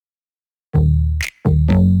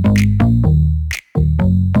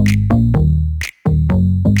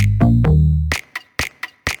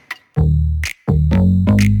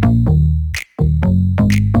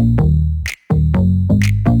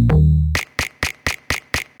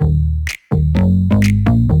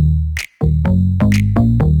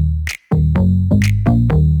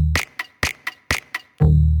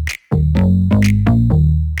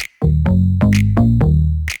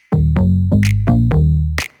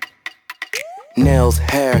Nails,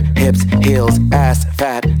 hair, hips, heels, ass,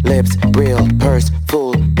 fat, lips, real, purse,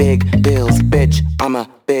 full, big bills, bitch, I'm a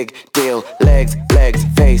big deal. Legs,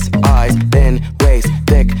 face, eyes, thin waist,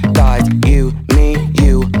 thick thighs. You, me,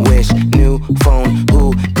 you wish. New phone,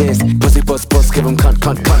 who this? Pussy, puss, give 'em cunt,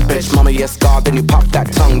 bitch. Mama, yes, God, then you pop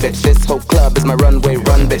that tongue, bitch. This whole club is my runway,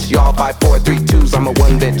 run, bitch. Y'all 5, 4, 3, 2s, I'm a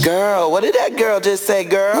one, bitch. Girl, what did that girl just say,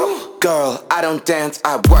 girl? Girl, I don't dance,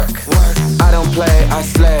 I work. I don't play, I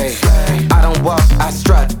slay. I don't walk, I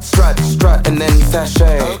strut, and then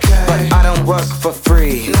sashay. But I don't work for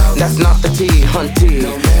free. That's not the tea, hunty.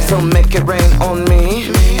 So make it rain on me,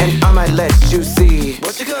 and I might let you see.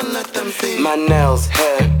 What you gonna let them see? My nails,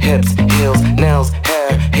 hair, hips, heels, nails,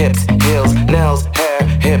 hair, hips, heels, nails, hair,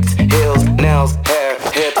 hips, heels, nails, hair,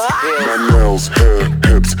 hips, heels. My nails, hair,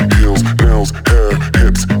 hips, heels, nails, hair,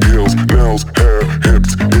 hips, heels, nails, hair,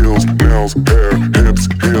 hips, heels, nails, hair, hips,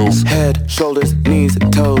 heels. Head, shoulders, knees,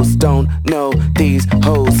 toes, don't know these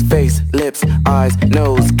hoes. Face, lips, eyes,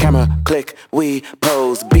 nose, camera, click, we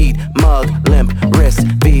pose. Beat, mug, limp, wrist,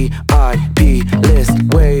 VIP list.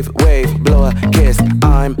 Wave, blow a kiss.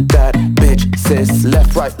 I'm that bitch, sis.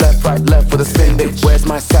 Left, right, with a spin, bitch. Where's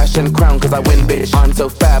my sash and crown, cause I win, bitch. I'm so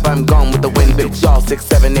fab, I'm gone with the wind, bitch. Y'all 6,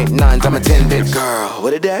 7, 8, 9s, I'm a 10, bitch. Girl,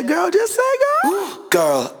 what did that girl just say, girl?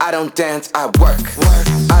 Girl, I don't dance, I work.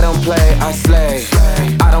 I don't play, I slay.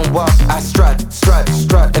 I don't walk, I strut,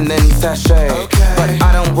 and then sashay. But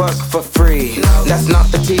I don't work for free. That's not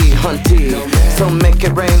the tea, hunty. So make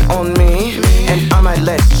it rain on me, and I might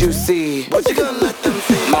let you see. What you gonna let them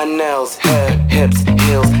see? My nails, hair, hips,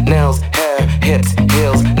 heels, nails, hair, hips,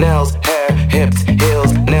 heels, nails, hair, hips,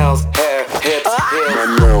 heels, nails, hair, hips, heels.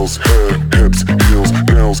 My nails, hair, hips, heels,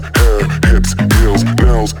 nails, hair, hips, heels,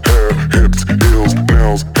 nails, hair, hips, heels,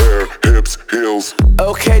 nails, hair, hips, heels.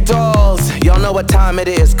 Okay, dolls, y'all know what time it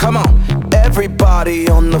is. Come on, everybody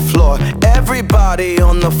on the floor, everybody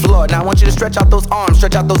on the floor. Now I want you to stretch out those arms,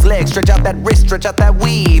 stretch out those legs, stretch out that wrist, stretch out that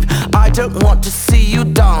weave. I don't want to see you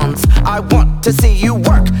dance, I want to see you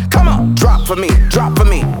work. Come on, drop for me, drop for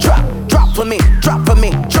me, drop for me, drop for me,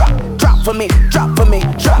 drop for me, drop for me,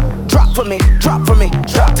 drop for me, drop for me,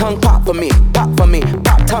 drop tongue pop for me, pop for me,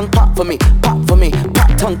 pop tongue pop for me, pop for me,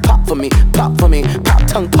 pop tongue pop for me, pop for me, pop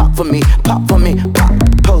tongue pop for me, pop for me, pop.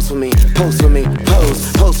 Pose for me, pose for me,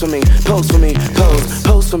 pose for me, pose for me,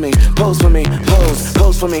 pose for me, pose for me,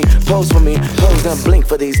 pose for me, pose for me, pose. Now blink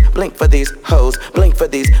for these hoes, blink for these hoes, blink for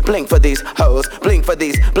these hoes,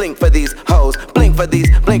 blink for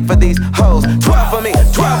these hoes. 12 for me,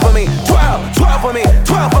 12 for me, 12 for me,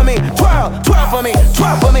 12 for me, 12 for me,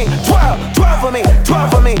 12 for me, 12 for me,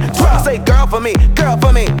 12 for me, 12. Say girl for me, say girl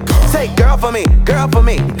for me, say girl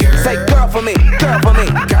for me,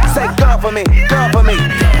 say girl for me,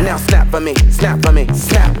 Now snap for me, snap for me,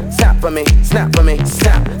 snap for me, snap for me,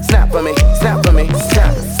 snap for me, snap for me,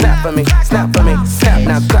 snap for me, snap for me, snap.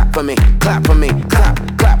 Now clap for me, clap for me,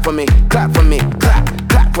 clap for me, clap for me,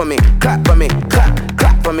 clap for me, clap for me,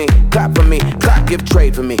 clap for me, clap for me, clap. Give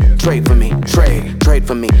trade for me, trade for me, trade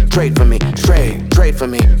for me, trade for me, trade for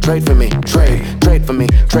me, trade for me, trade for me,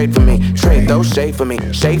 trade for me, trade. Those shade for me,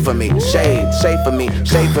 shade for me, shade for me,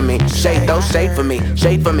 shade for me, shade. Those shade for me,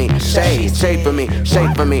 shade for me, shade for me,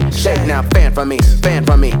 shade for me, shade. Now fan for me, fan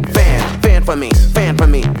for me, fan for me, fan for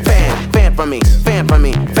me, fan for me, fan for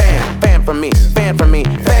me, fan for me, fan for me,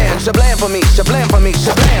 fan. Shablam for me, shablam for me,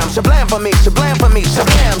 shablam for me, shablam for me,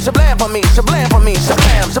 shablam for me, shablam for me,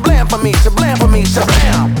 shablam for me, shablam for me,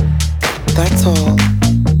 shablam. That's all.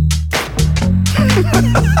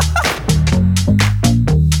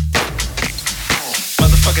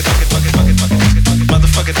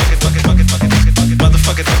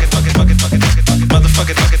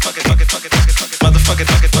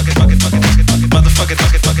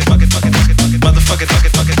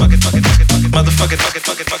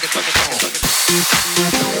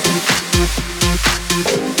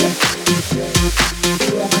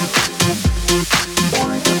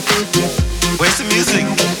 Where's the music?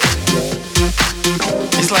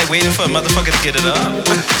 It's like waiting for a motherfucker to get it up,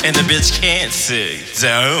 and the bitch can't sing.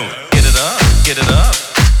 Don't get it up, get it up,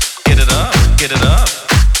 get it up, get it up,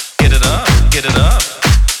 get it up, get it up.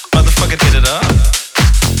 Motherfucker, get it up,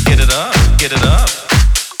 get it up, get it up,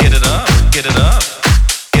 get it up, get it up,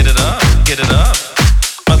 get it up, get it up.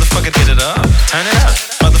 Motherfucker, get it up, turn it up.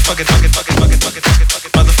 Motherfucker, motherfucker,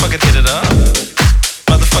 get it up.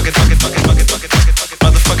 Motherfucker,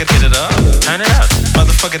 motherfucker, get it up, turn it up.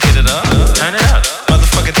 Motherfucker, get it up, turn it up.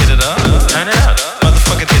 Motherfucker, get it up, turn it up.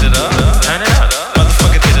 Motherfucker, get it up, turn it up.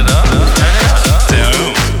 Motherfucker, get it up, turn it up. Damn.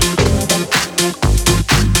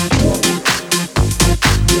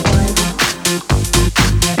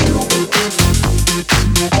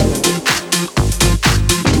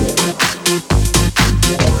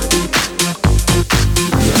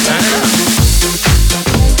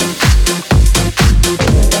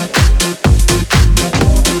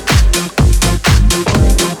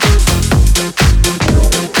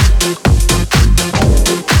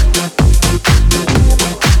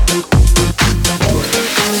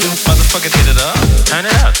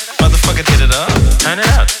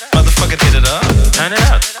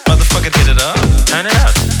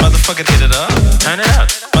 Motherfucker, get it up, turn it up.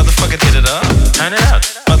 Motherfucker, get it up, turn it up.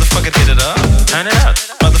 Motherfucker, get it up, turn it up.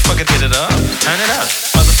 Motherfucker, get it up, turn it up.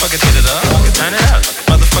 Motherfucker, get it up, turn it up.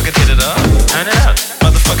 Motherfucker, get it up, turn it up.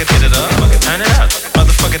 Motherfucker, get it up, turn it up.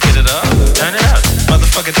 Motherfucker, get it up, turn it up.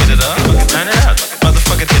 Motherfucker, get it up, turn it up.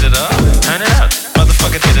 Motherfucker, get it up, turn it up.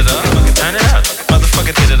 Motherfucker, get it up, turn it up.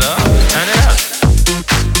 Motherfucker, get it up, turn it up.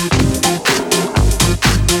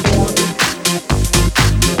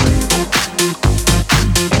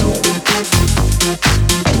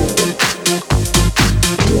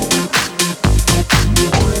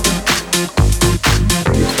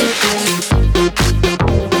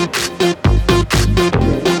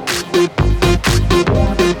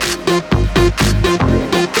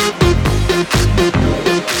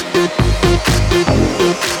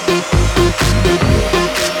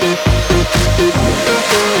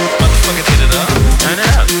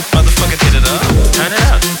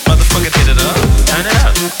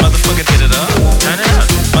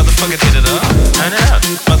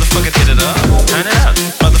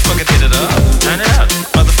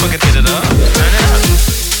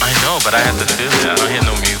 But I have to feel it. I don't hear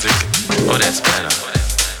no music. Oh, that's better.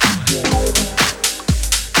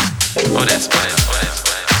 Oh, that's better.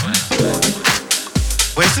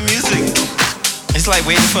 Where's the music? It's like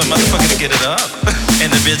waiting for a motherfucker to get it up,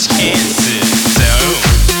 and the bitch can't sit.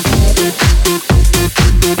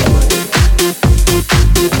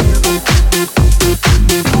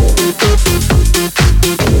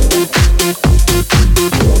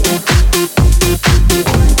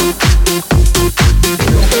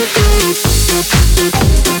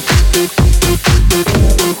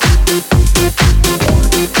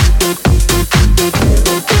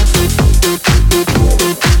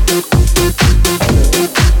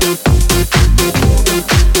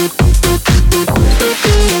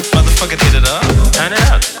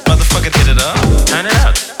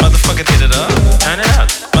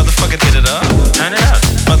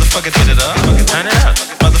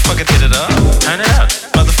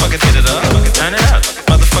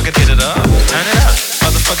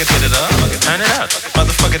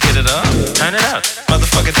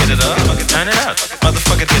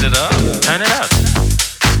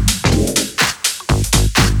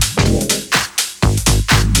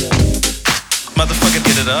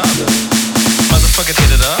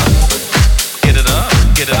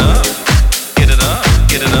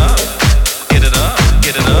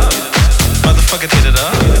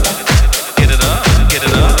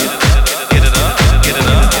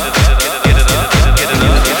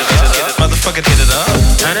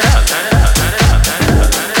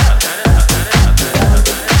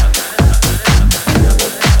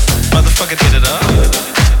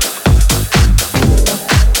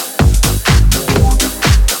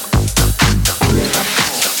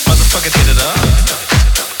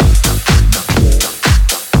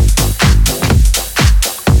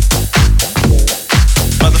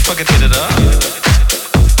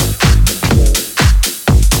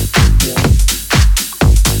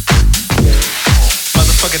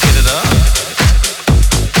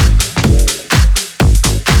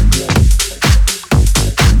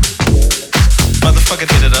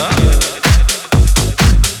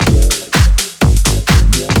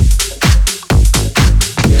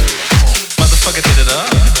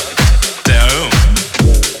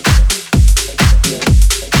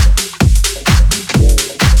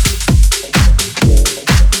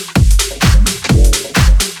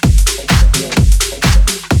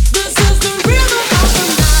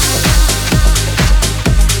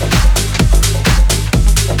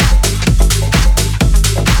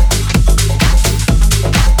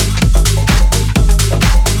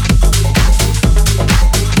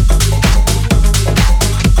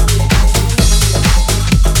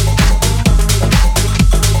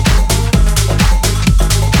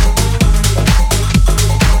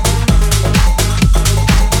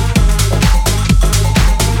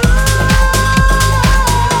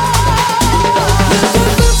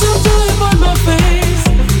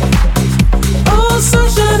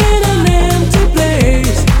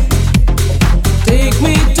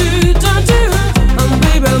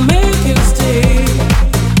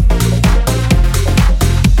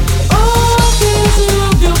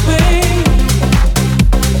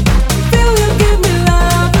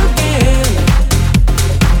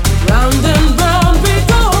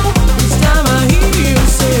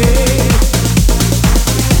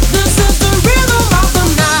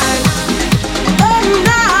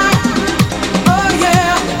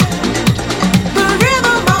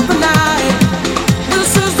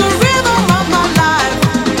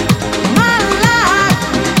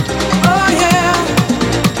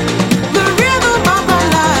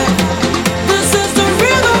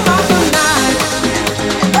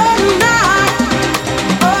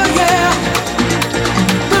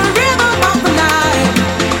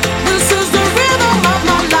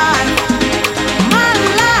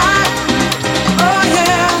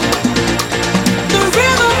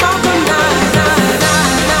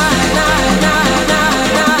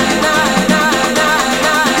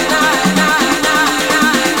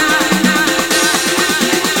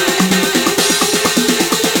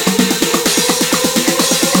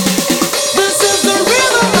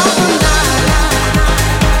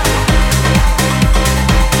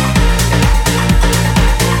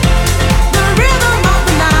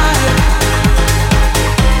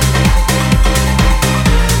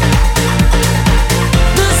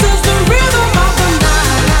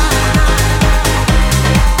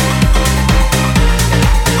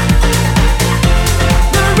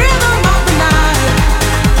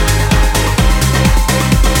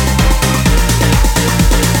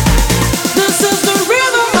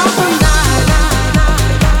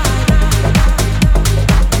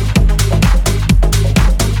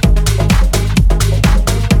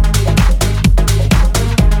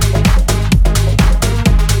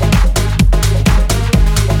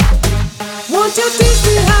 This is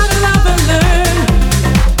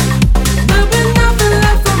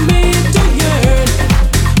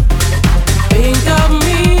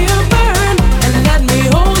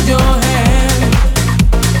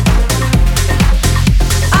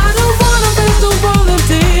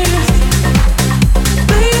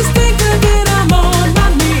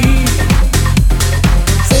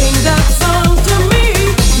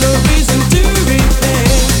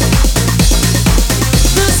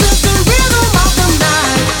the rhythm of the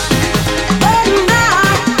night.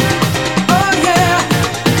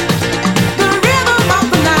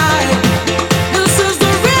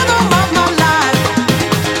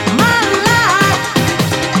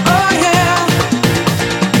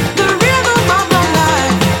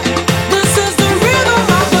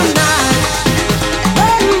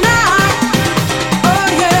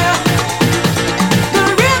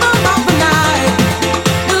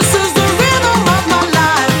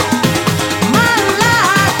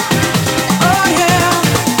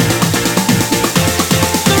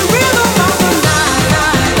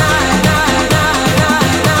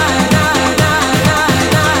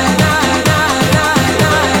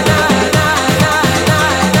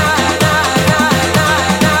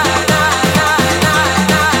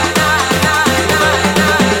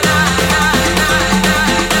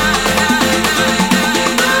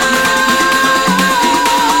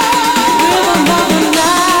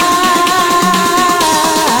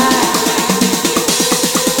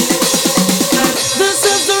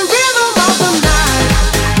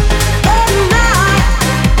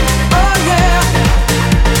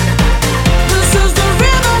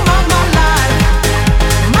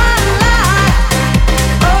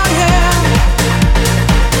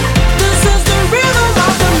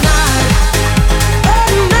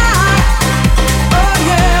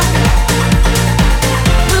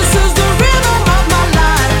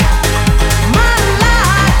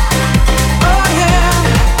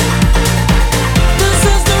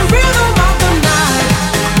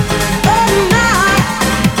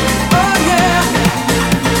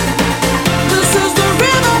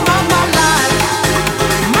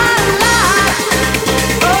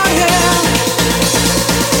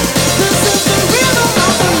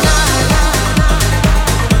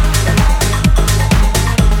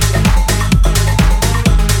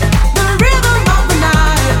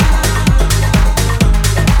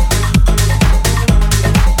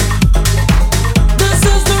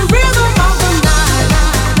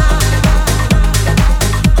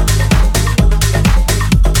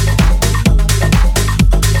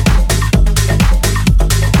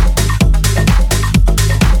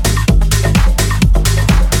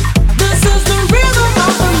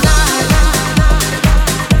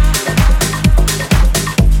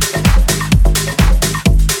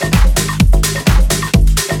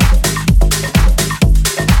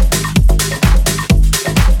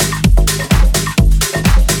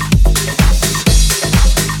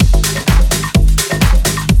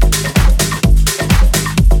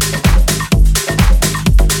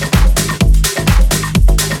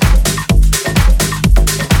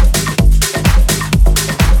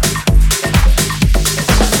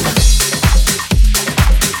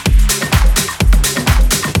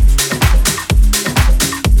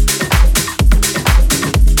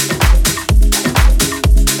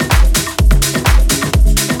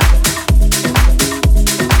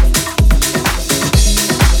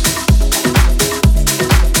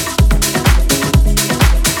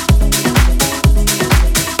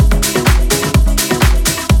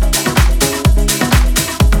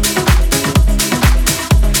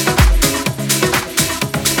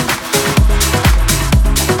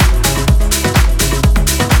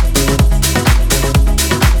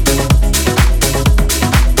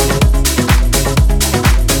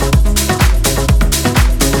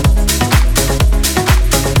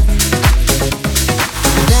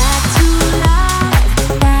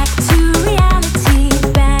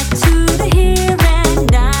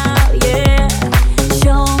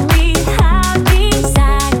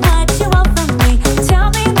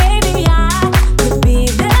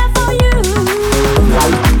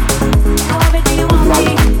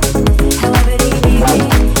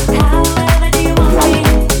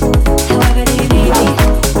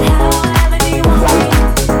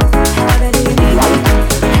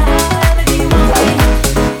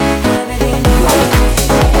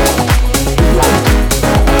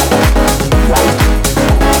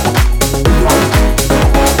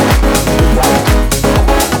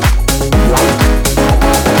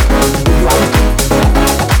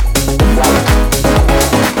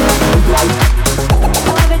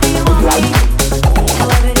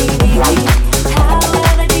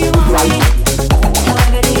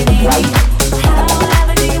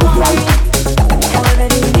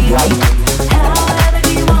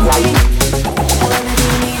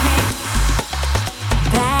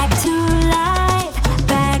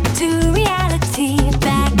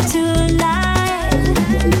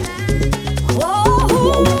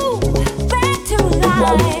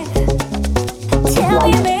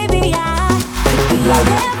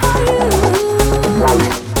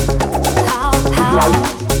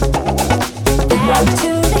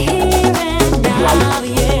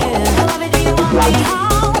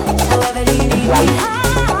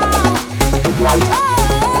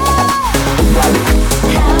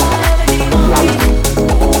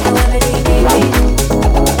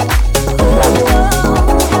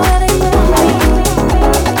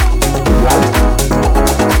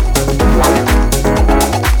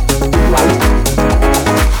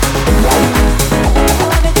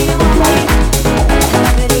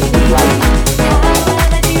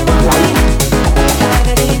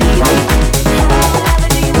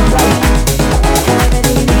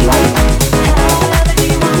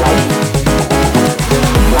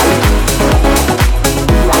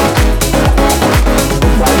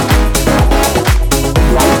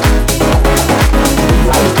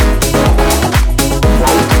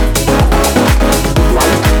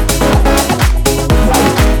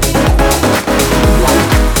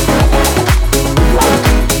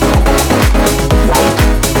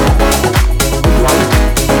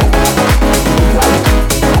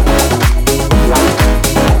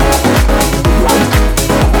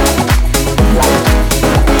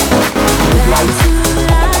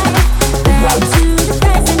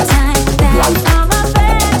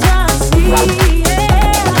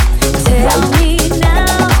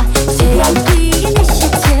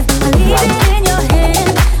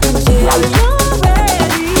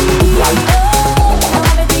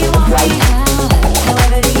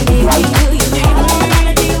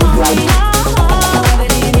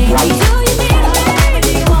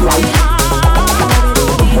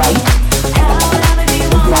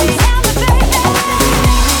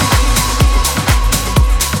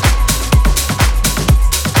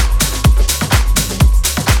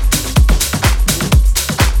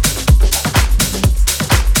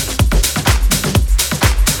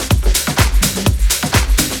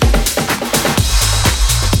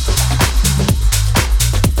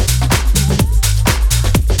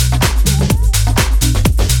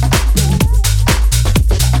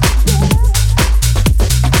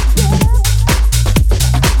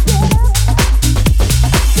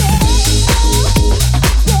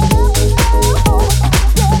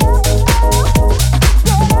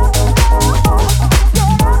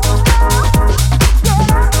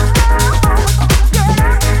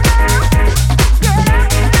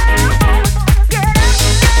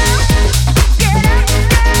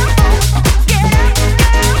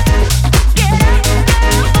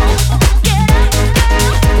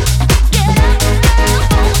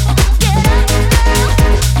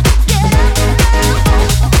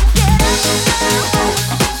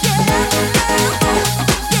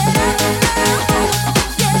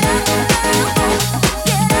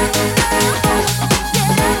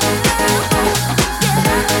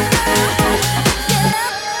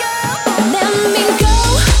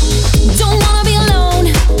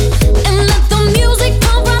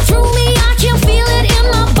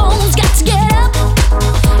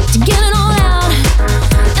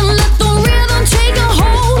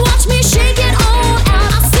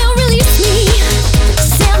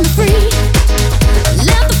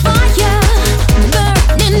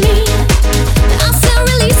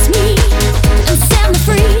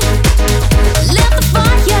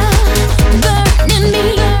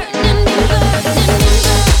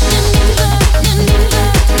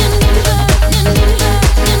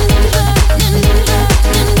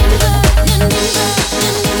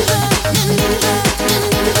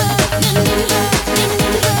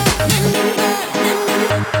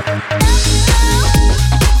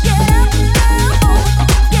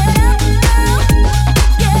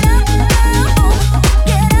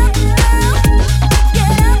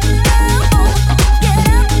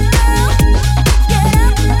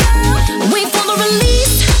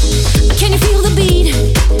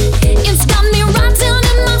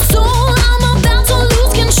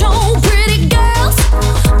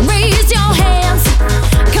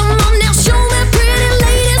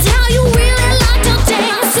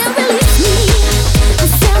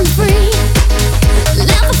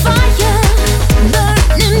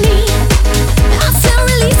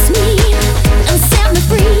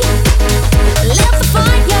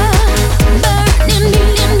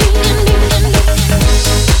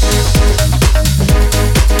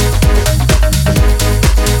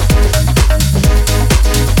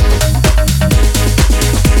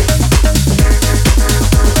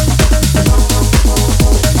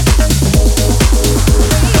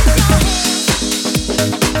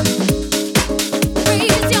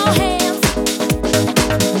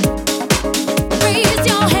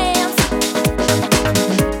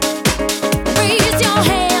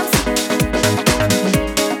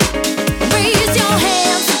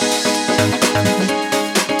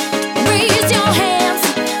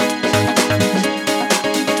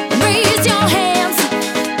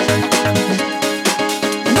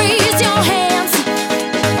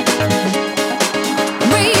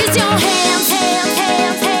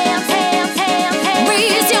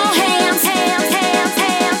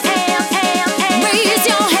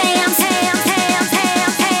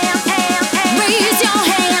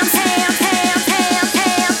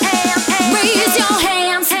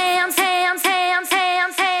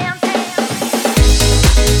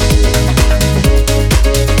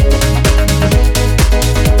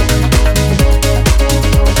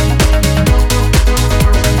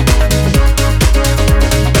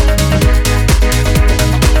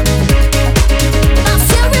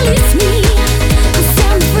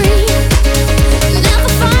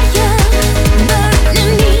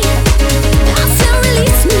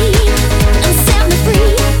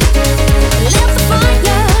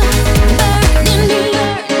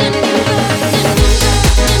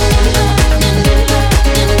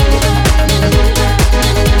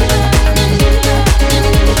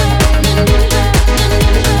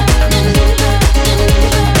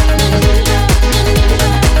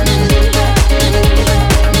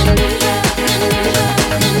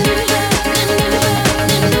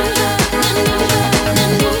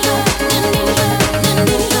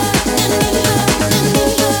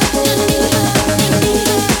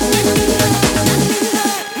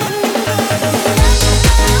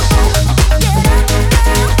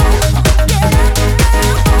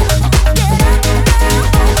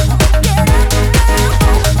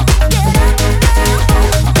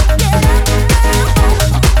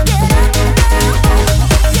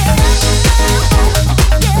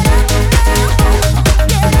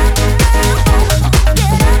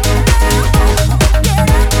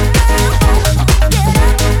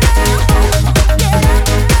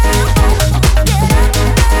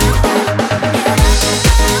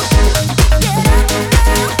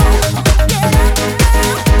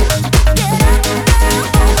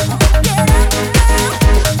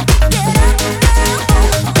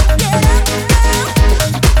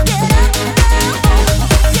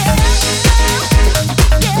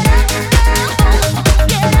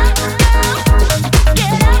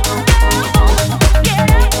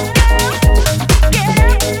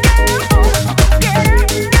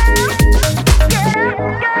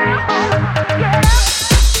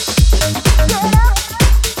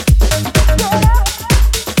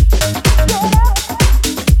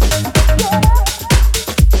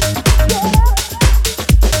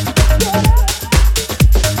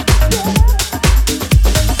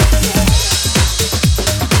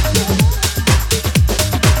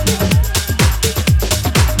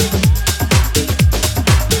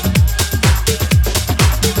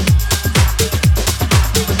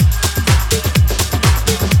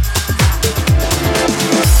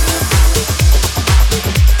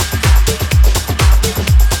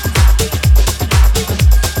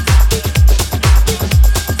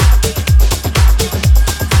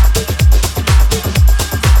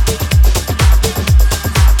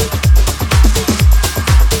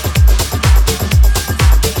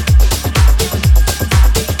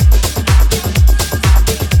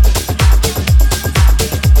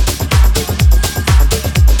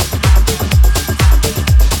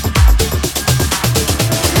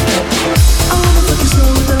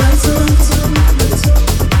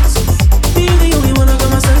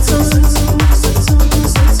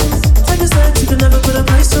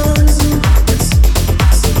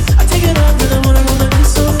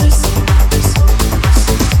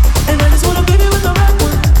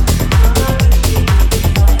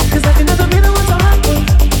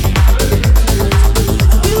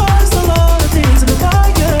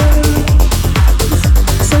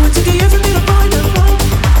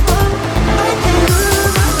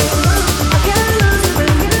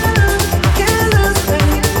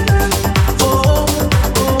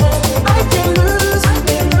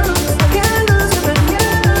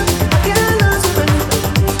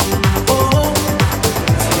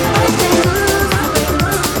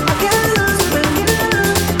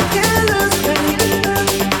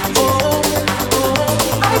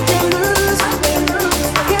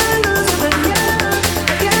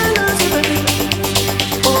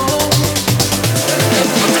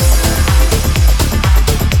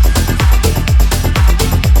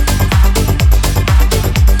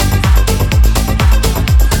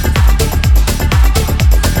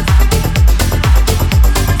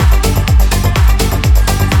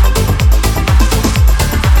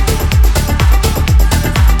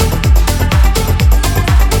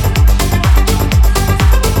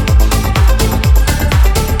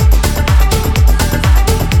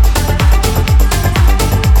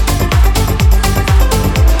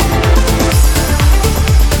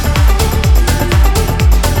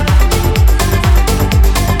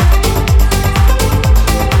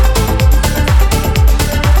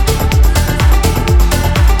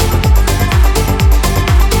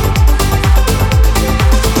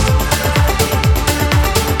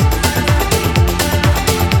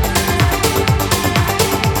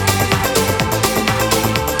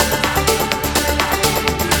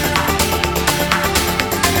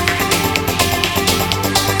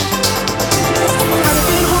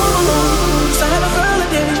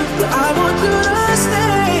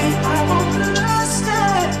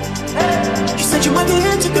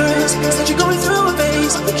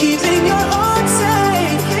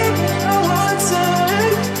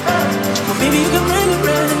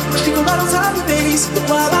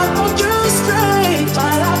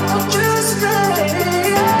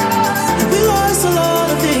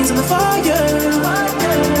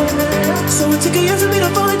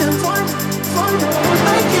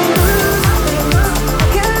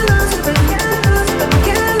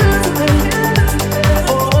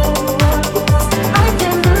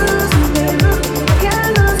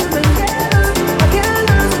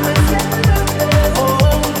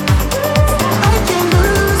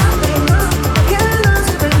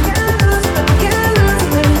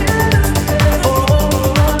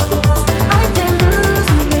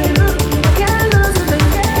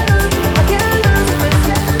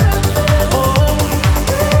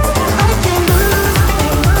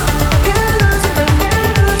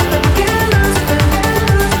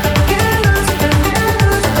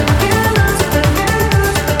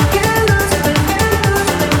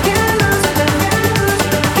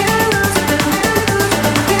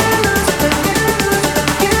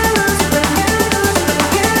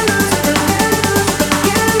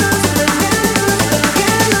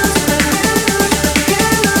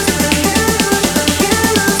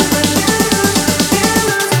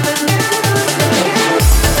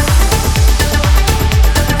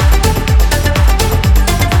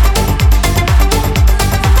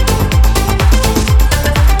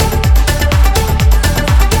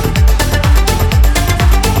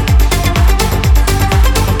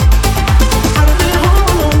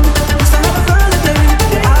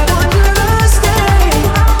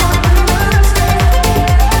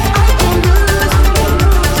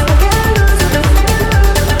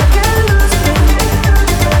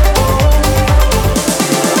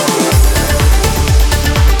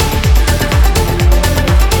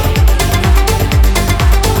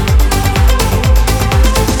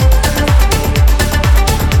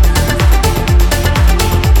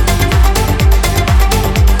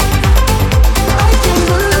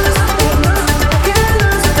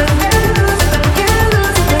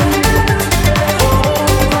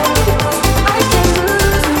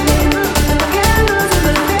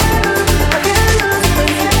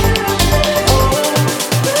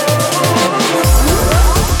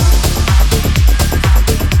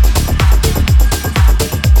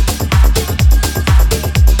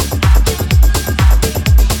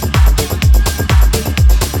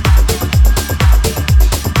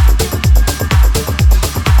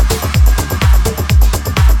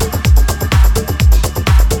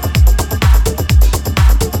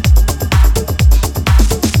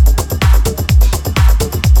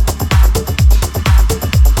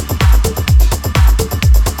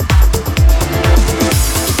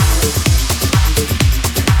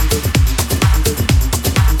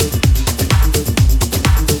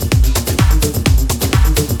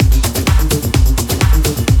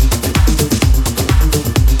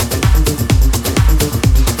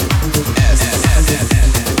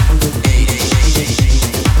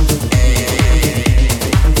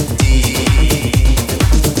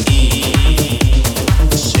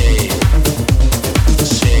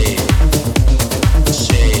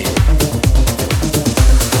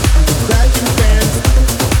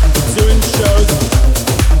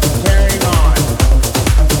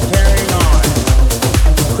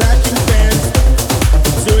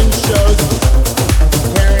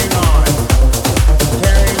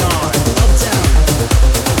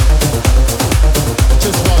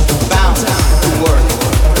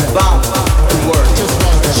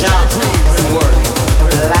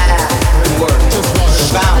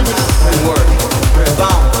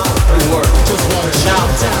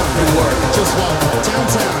 just walk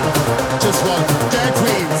downtown, just walk drag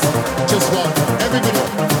queens, just walk everybody,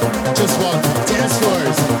 just walk dance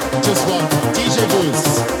floors, just walk DJ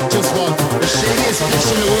booths, just walk the shadiest bitch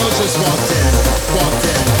in the world, just walked in, walked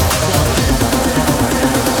in, walked in.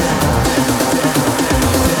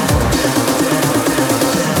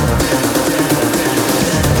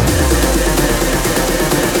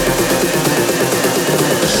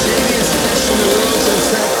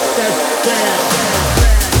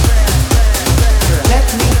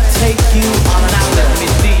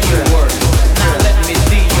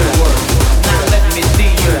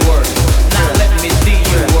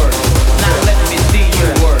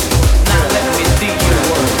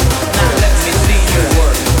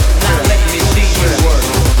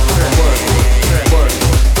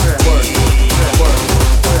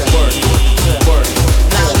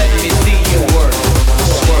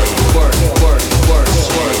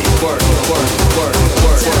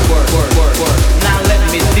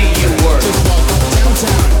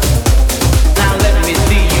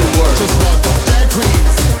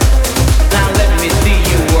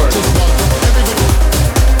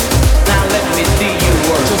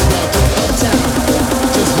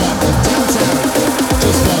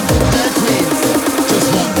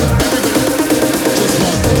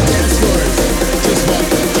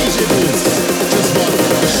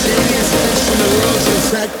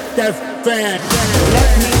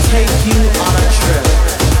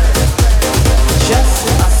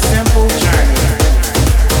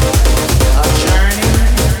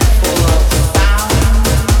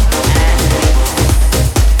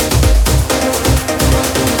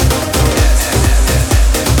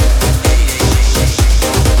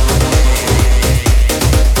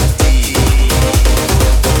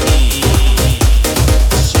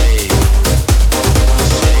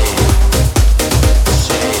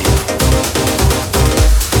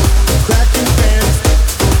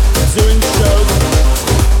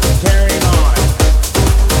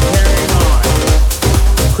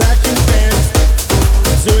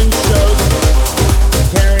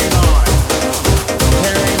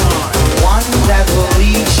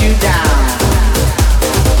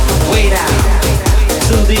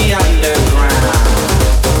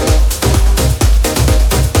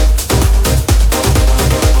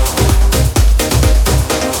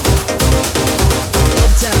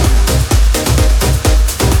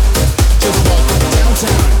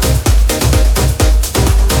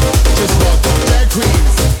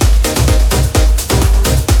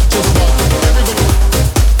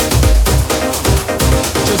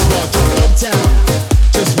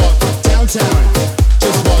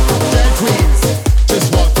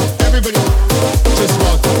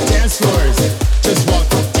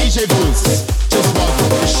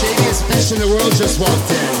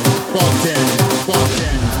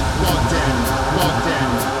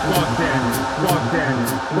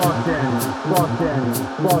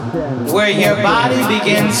 Where your body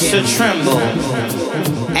begins to tremble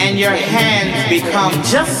and your hands become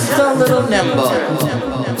just a little nimble.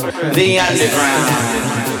 The underground,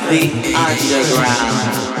 the underground,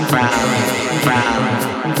 brown,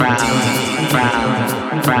 brown, brown, brown,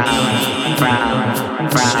 brown, brown, brown,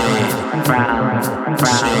 brown, brown,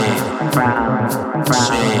 brown, brown,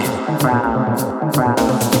 brown,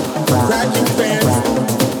 brown. Cracking fans,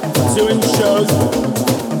 doing shows,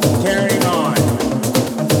 carrying on,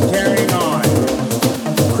 carrying on.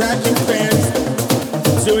 Cracking fans,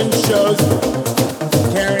 doing shows,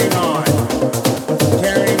 carrying on,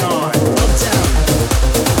 carrying on. Uptown,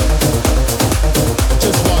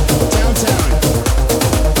 just walk downtown,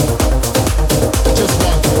 just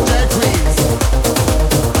walk drag queens,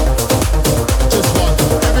 just walk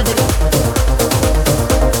everybody,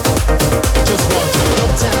 just walk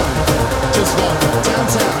uptown, just walk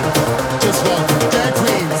downtown, just walk drag queens.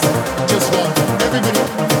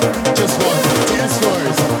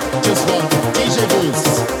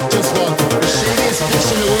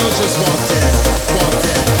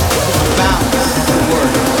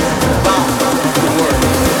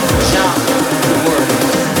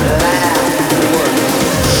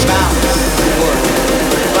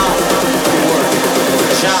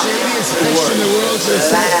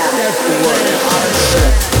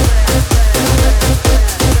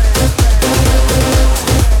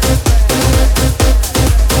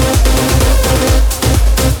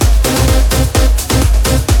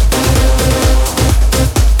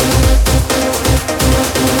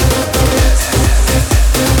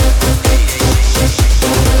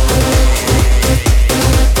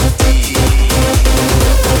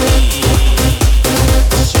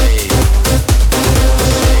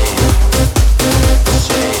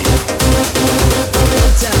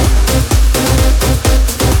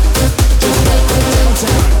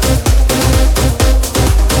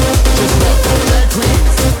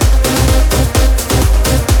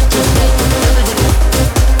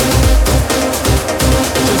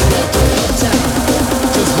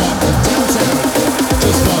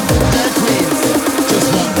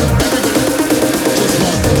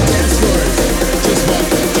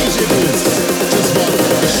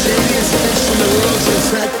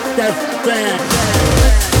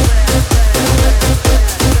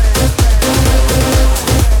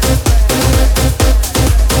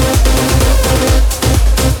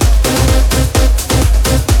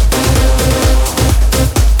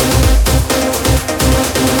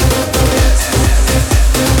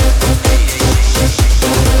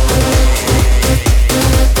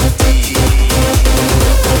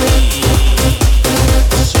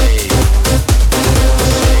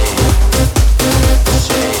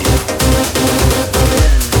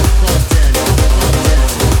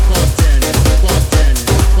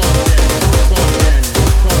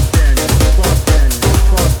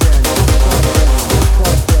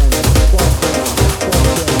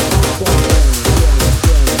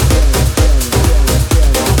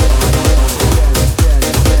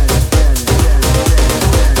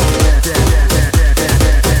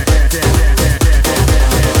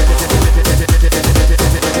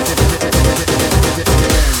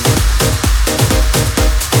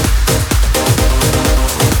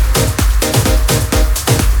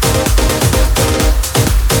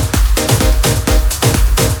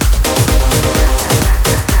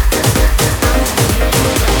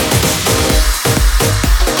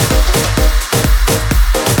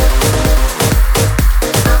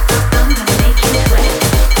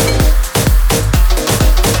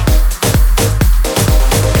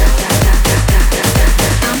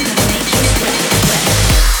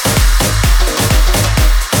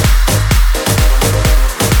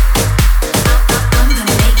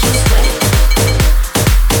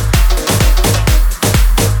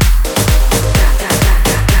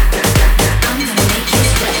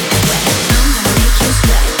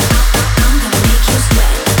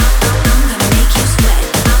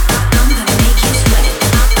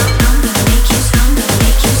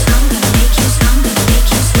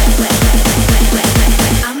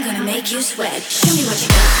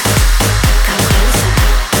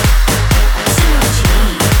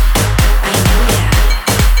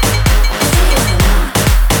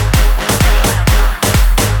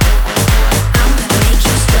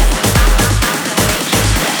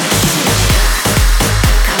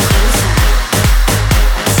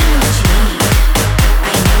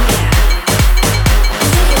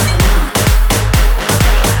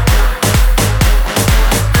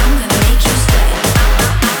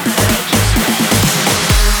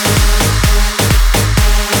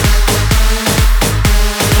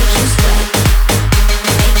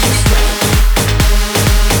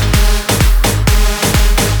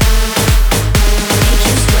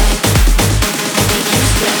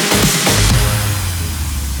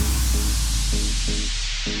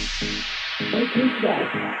 make you sweat.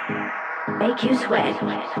 Make you sweat.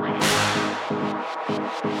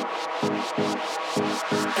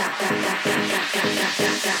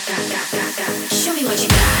 Show me what you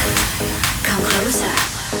got. Come closer.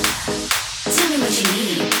 Tell me what you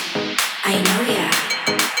need. I know ya.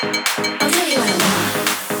 I'll tell you what I want.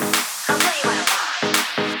 I'll tell you what I want.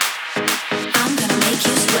 I'm gonna make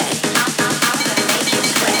you sweat. I'm gonna make you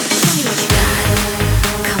sweat. Show me what you got.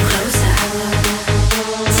 Come closer.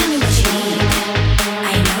 Tell me what you need.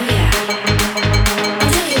 I know ya.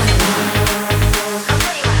 I'll tell you what I want. I'll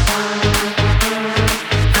tell you what I want.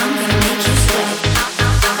 I'm gonna make you sweat. I'm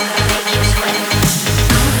gonna make you sweat.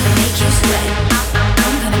 I'm gonna make you sweat. I'm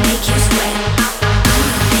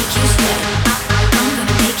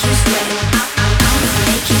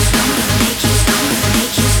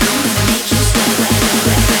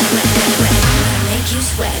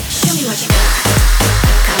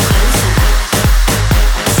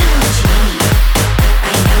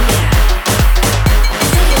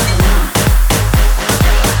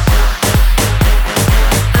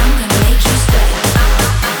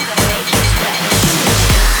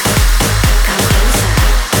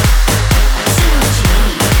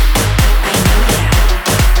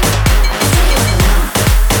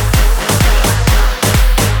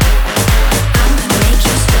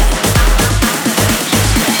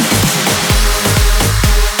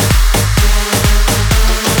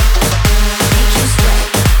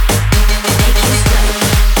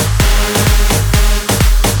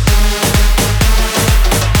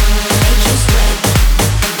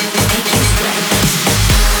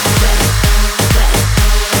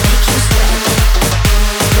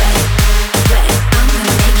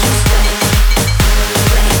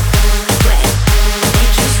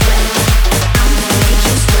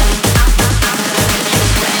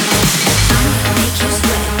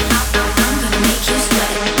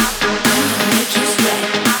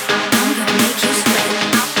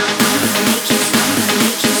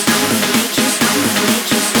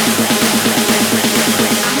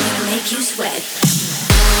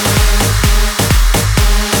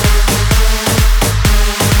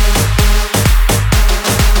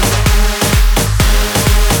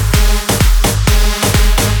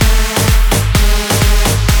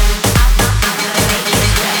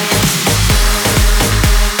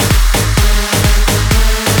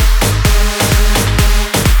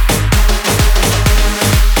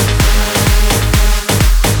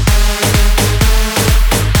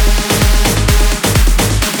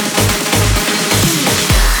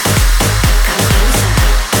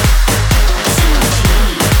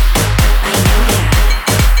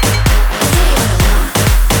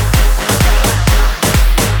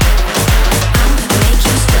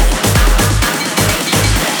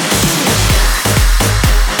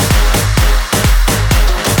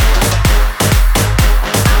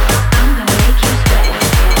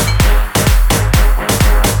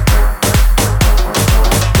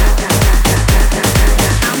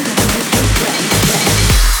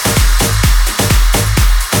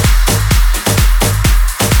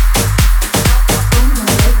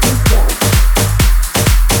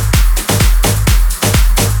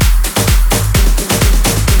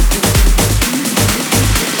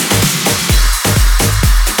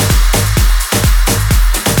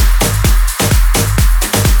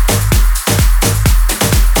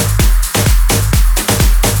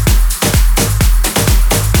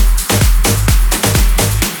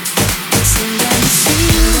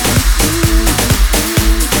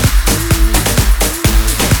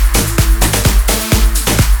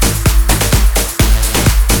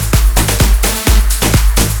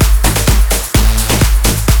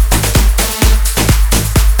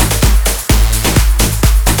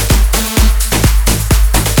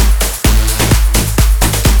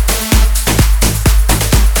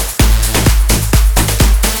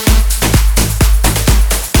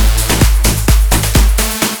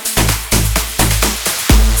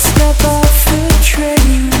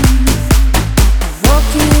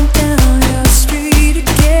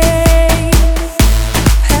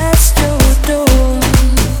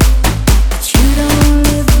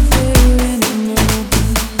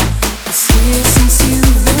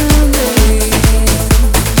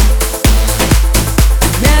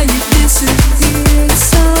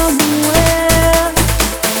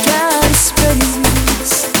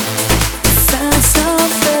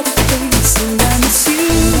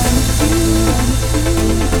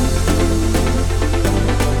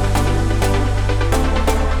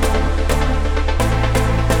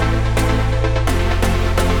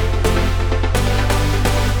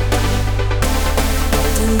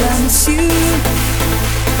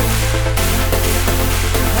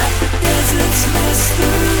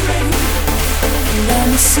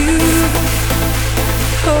miss you.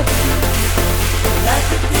 Oh. Like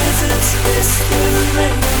the deserts miss the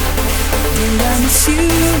rain. And I miss you.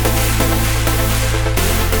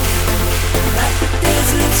 Like the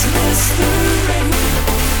deserts miss the rain.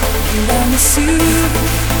 And I miss you.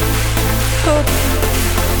 Oh.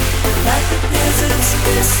 Like the deserts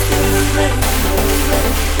miss the rain.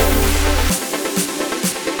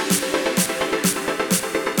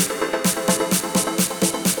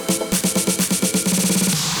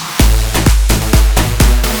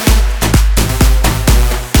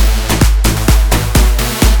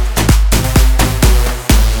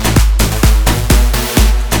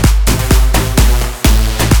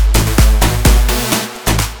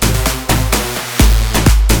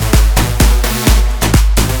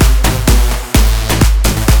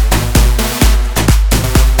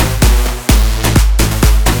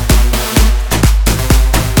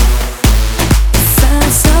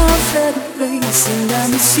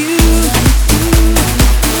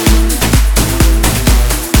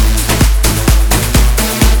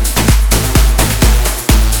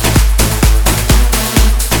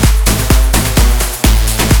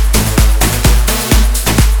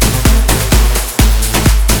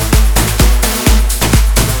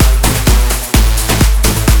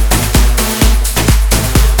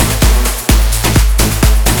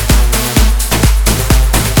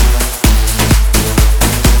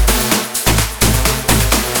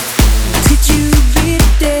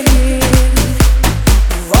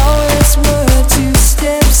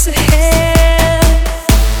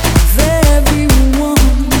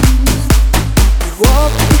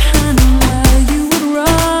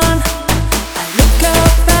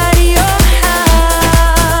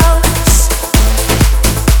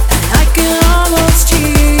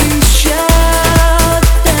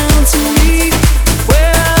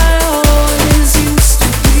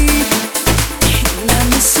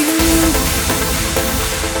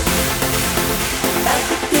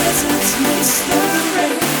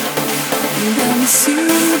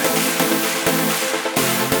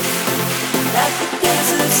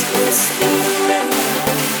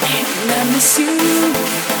 And I miss you.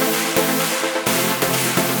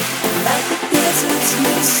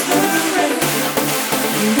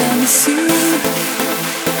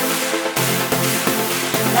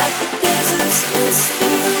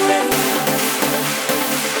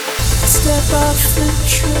 Step off the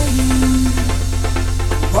train,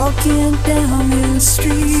 walking down your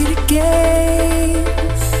street again,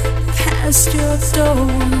 past your door.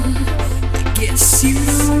 I guess you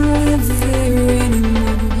don't live there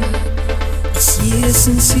anymore. It's years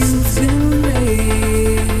since you've been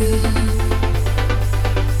there,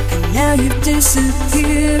 and now you've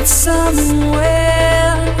disappeared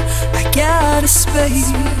somewhere. I got a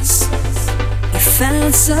space.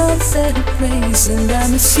 Found some better place, and I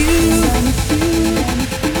miss you.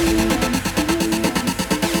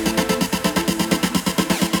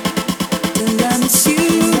 And I miss you.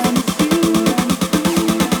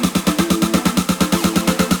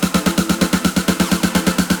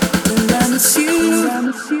 And I miss you.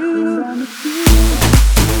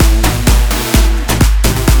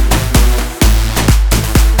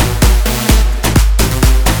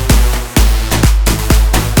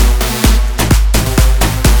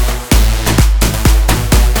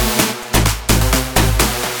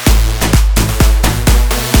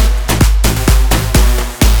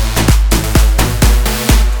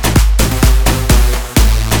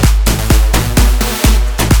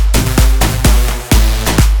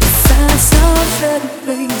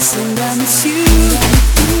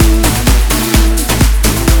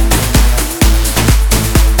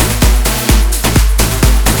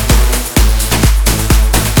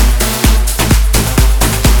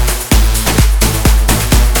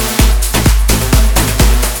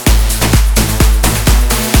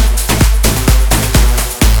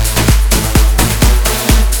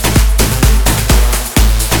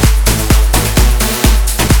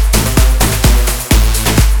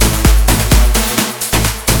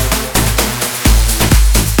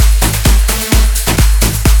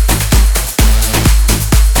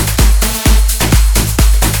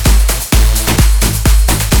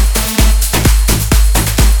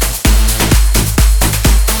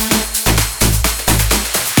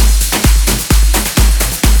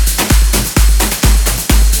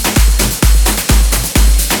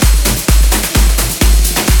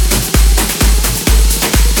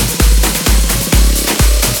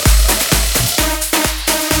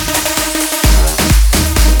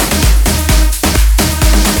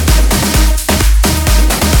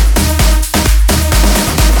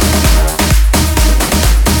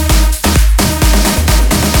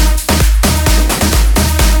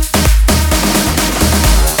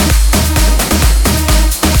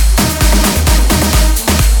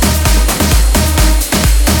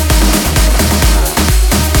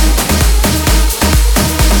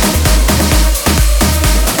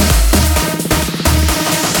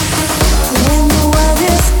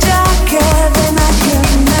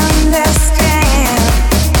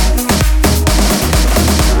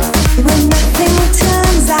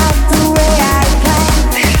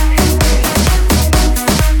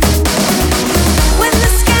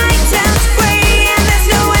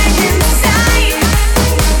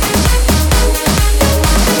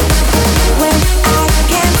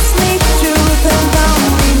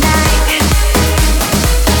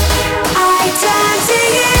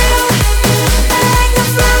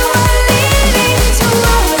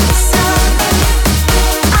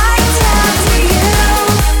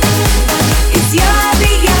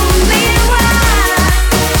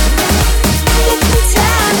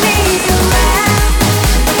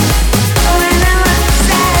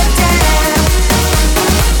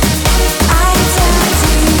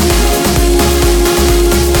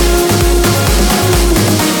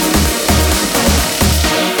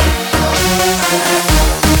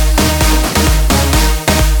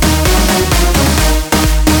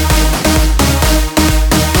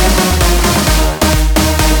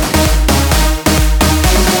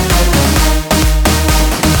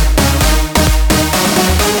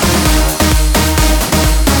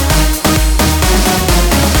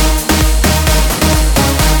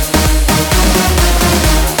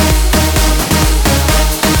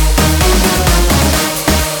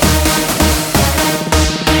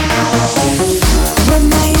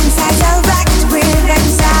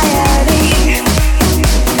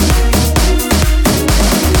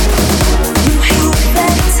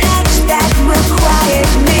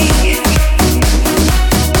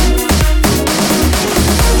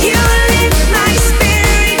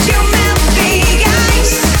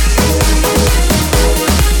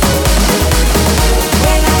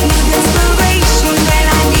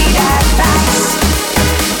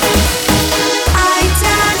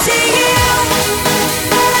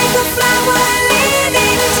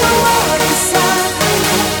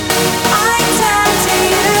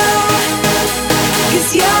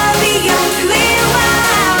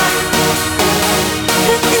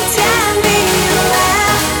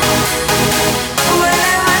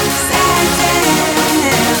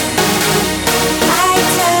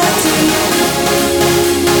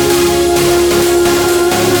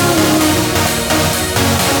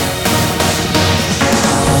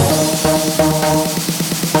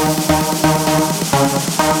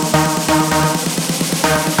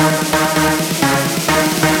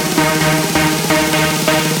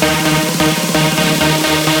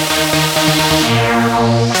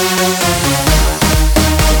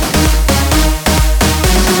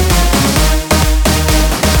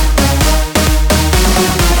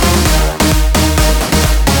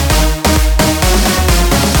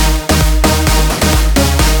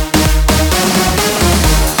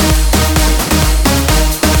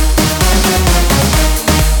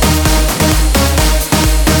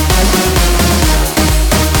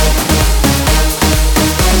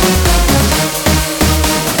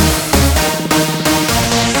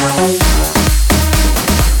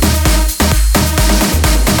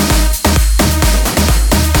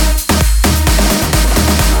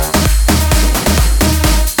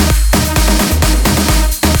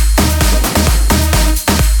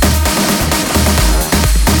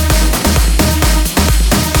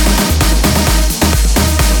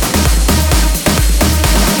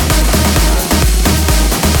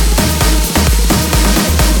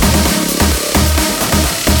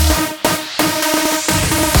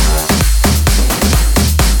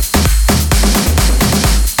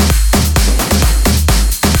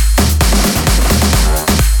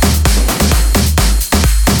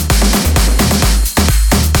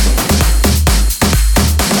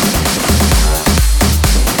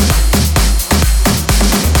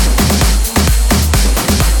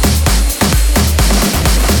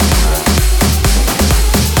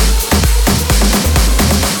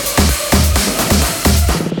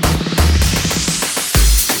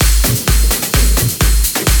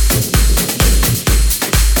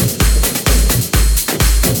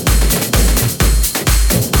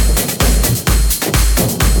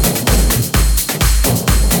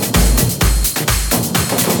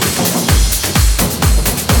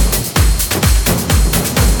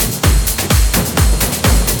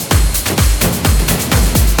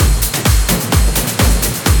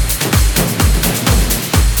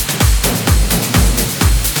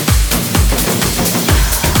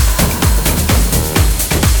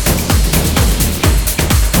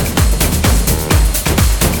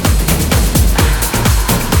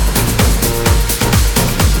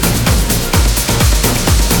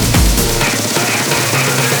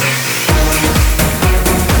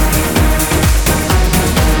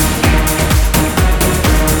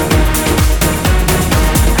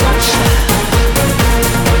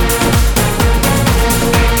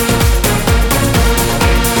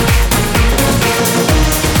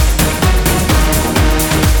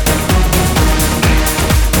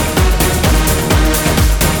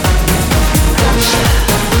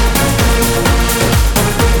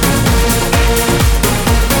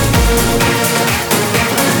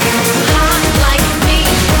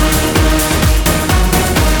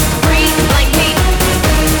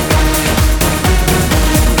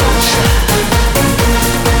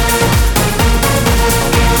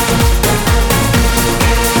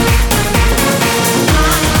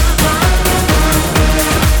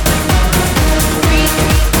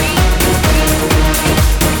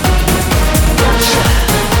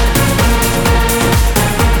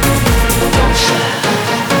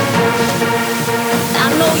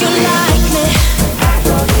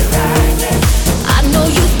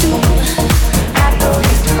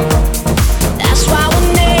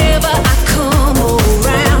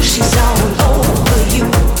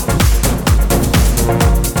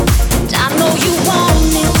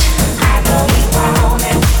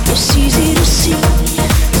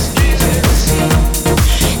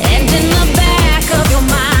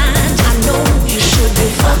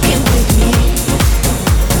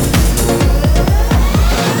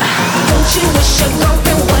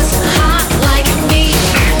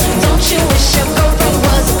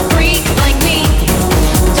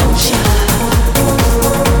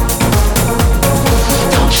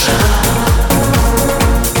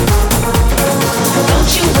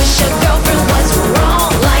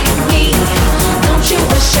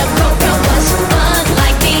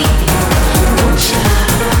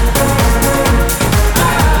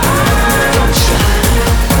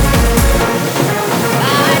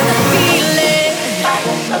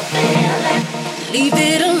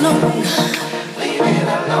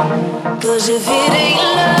 if it ain't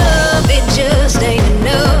love, it just ain't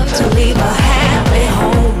enough to leave a happy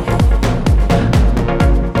home.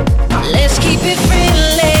 Let's keep it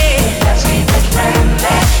friendly. Let's keep it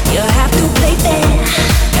friendly. You have to play fair.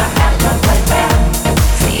 You have to play fair.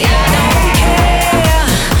 See, I don't care,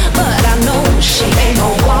 but I know she ain't no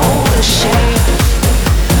one to share.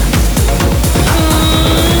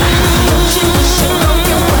 Don't you wish your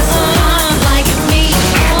girlfriend was hot like me?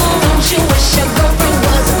 Don't you wish your girlfriend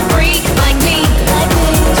was a freak like me?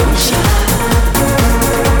 Don't you?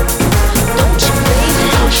 Don't you, baby?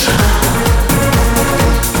 Don't you?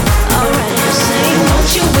 Alright, say, don't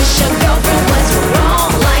you wish your girlfriend was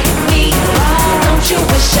wrong like me? Don't you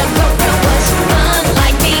wish your girlfriend was fun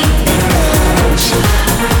like me? Don't you?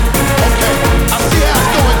 I see how it's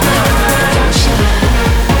going down. Don't you?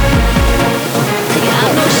 See, I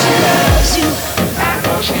know she loves you. I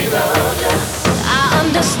know she loves you. I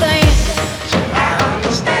understand.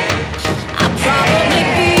 I'd probably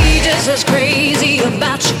be just as crazy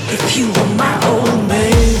about you if you were my old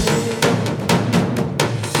man.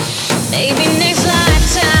 Maybe next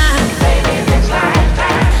lifetime.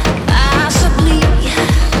 Possibly.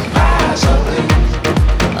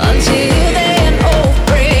 Until then, old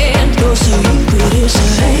friend, you're so pretty, so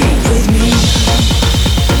hang with me.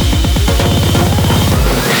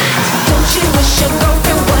 Don't you wish your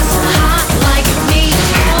girlfriend was hot like me?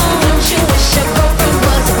 Don't you wish your girlfriend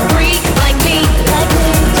was a freak like me? Don't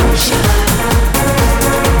you?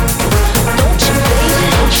 Don't you, baby?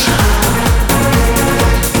 Don't you?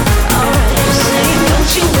 Alright, say, don't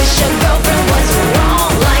you wish your girlfriend was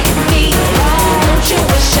wrong like me? Don't you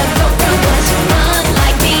wish your girlfriend was fun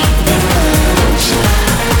like me? Don't you?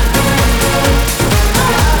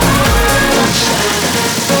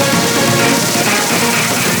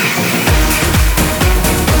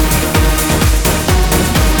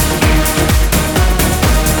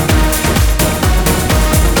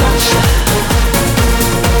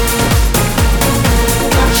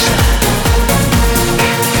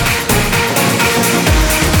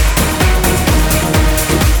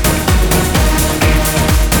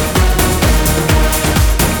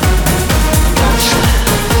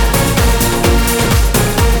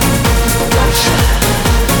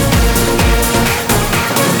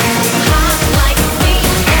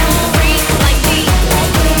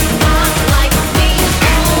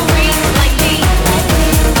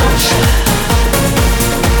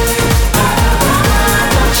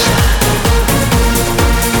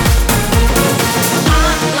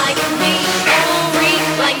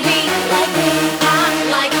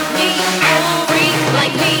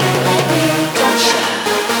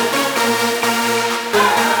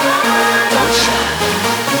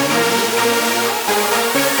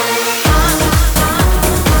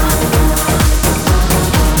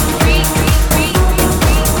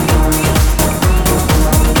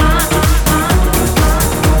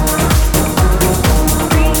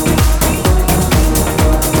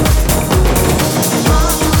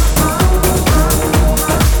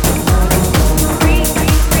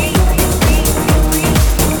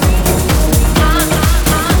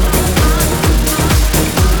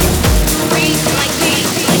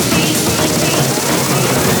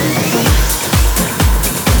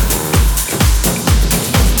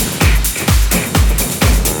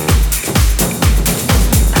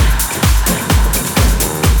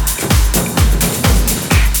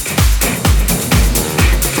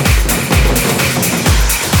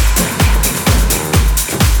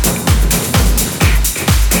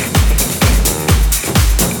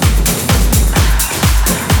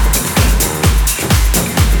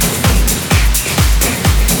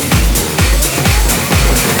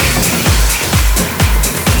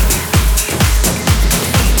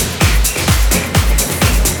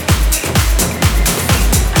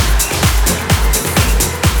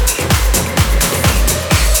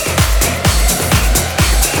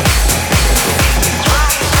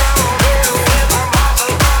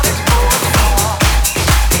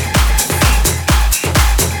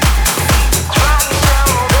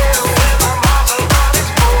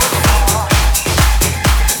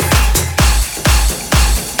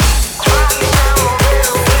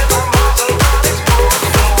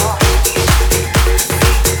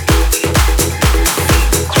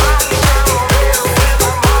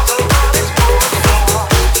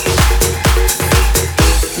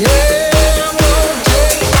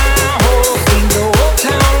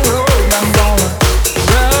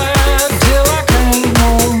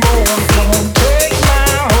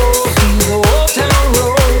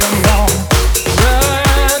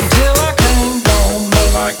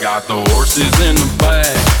 horses in the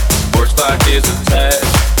back, horse stock is attached.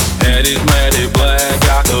 Head is matted black,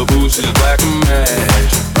 got the boots nose is black and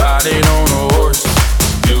match. Riding on a horse,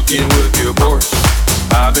 milking with your Porsche.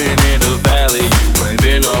 I've been in the valley, you ain't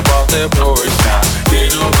been up off that porch. Now,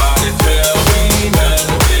 can't nobody tell me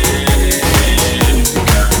nothing.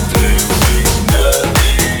 Can't tell me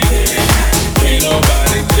nothing. Can't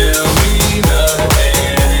nobody tell me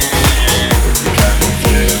nothing. Can't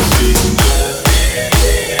tell me nothing.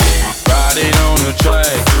 Riding on the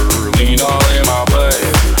tractor, lean all in my butt.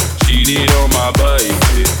 Cheated on my bike,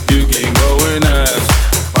 you can go and ask.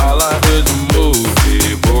 My life is a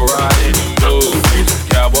movie, bull riding in movies.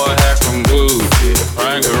 Cowboy hat from Gucci,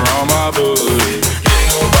 Franker on my booty.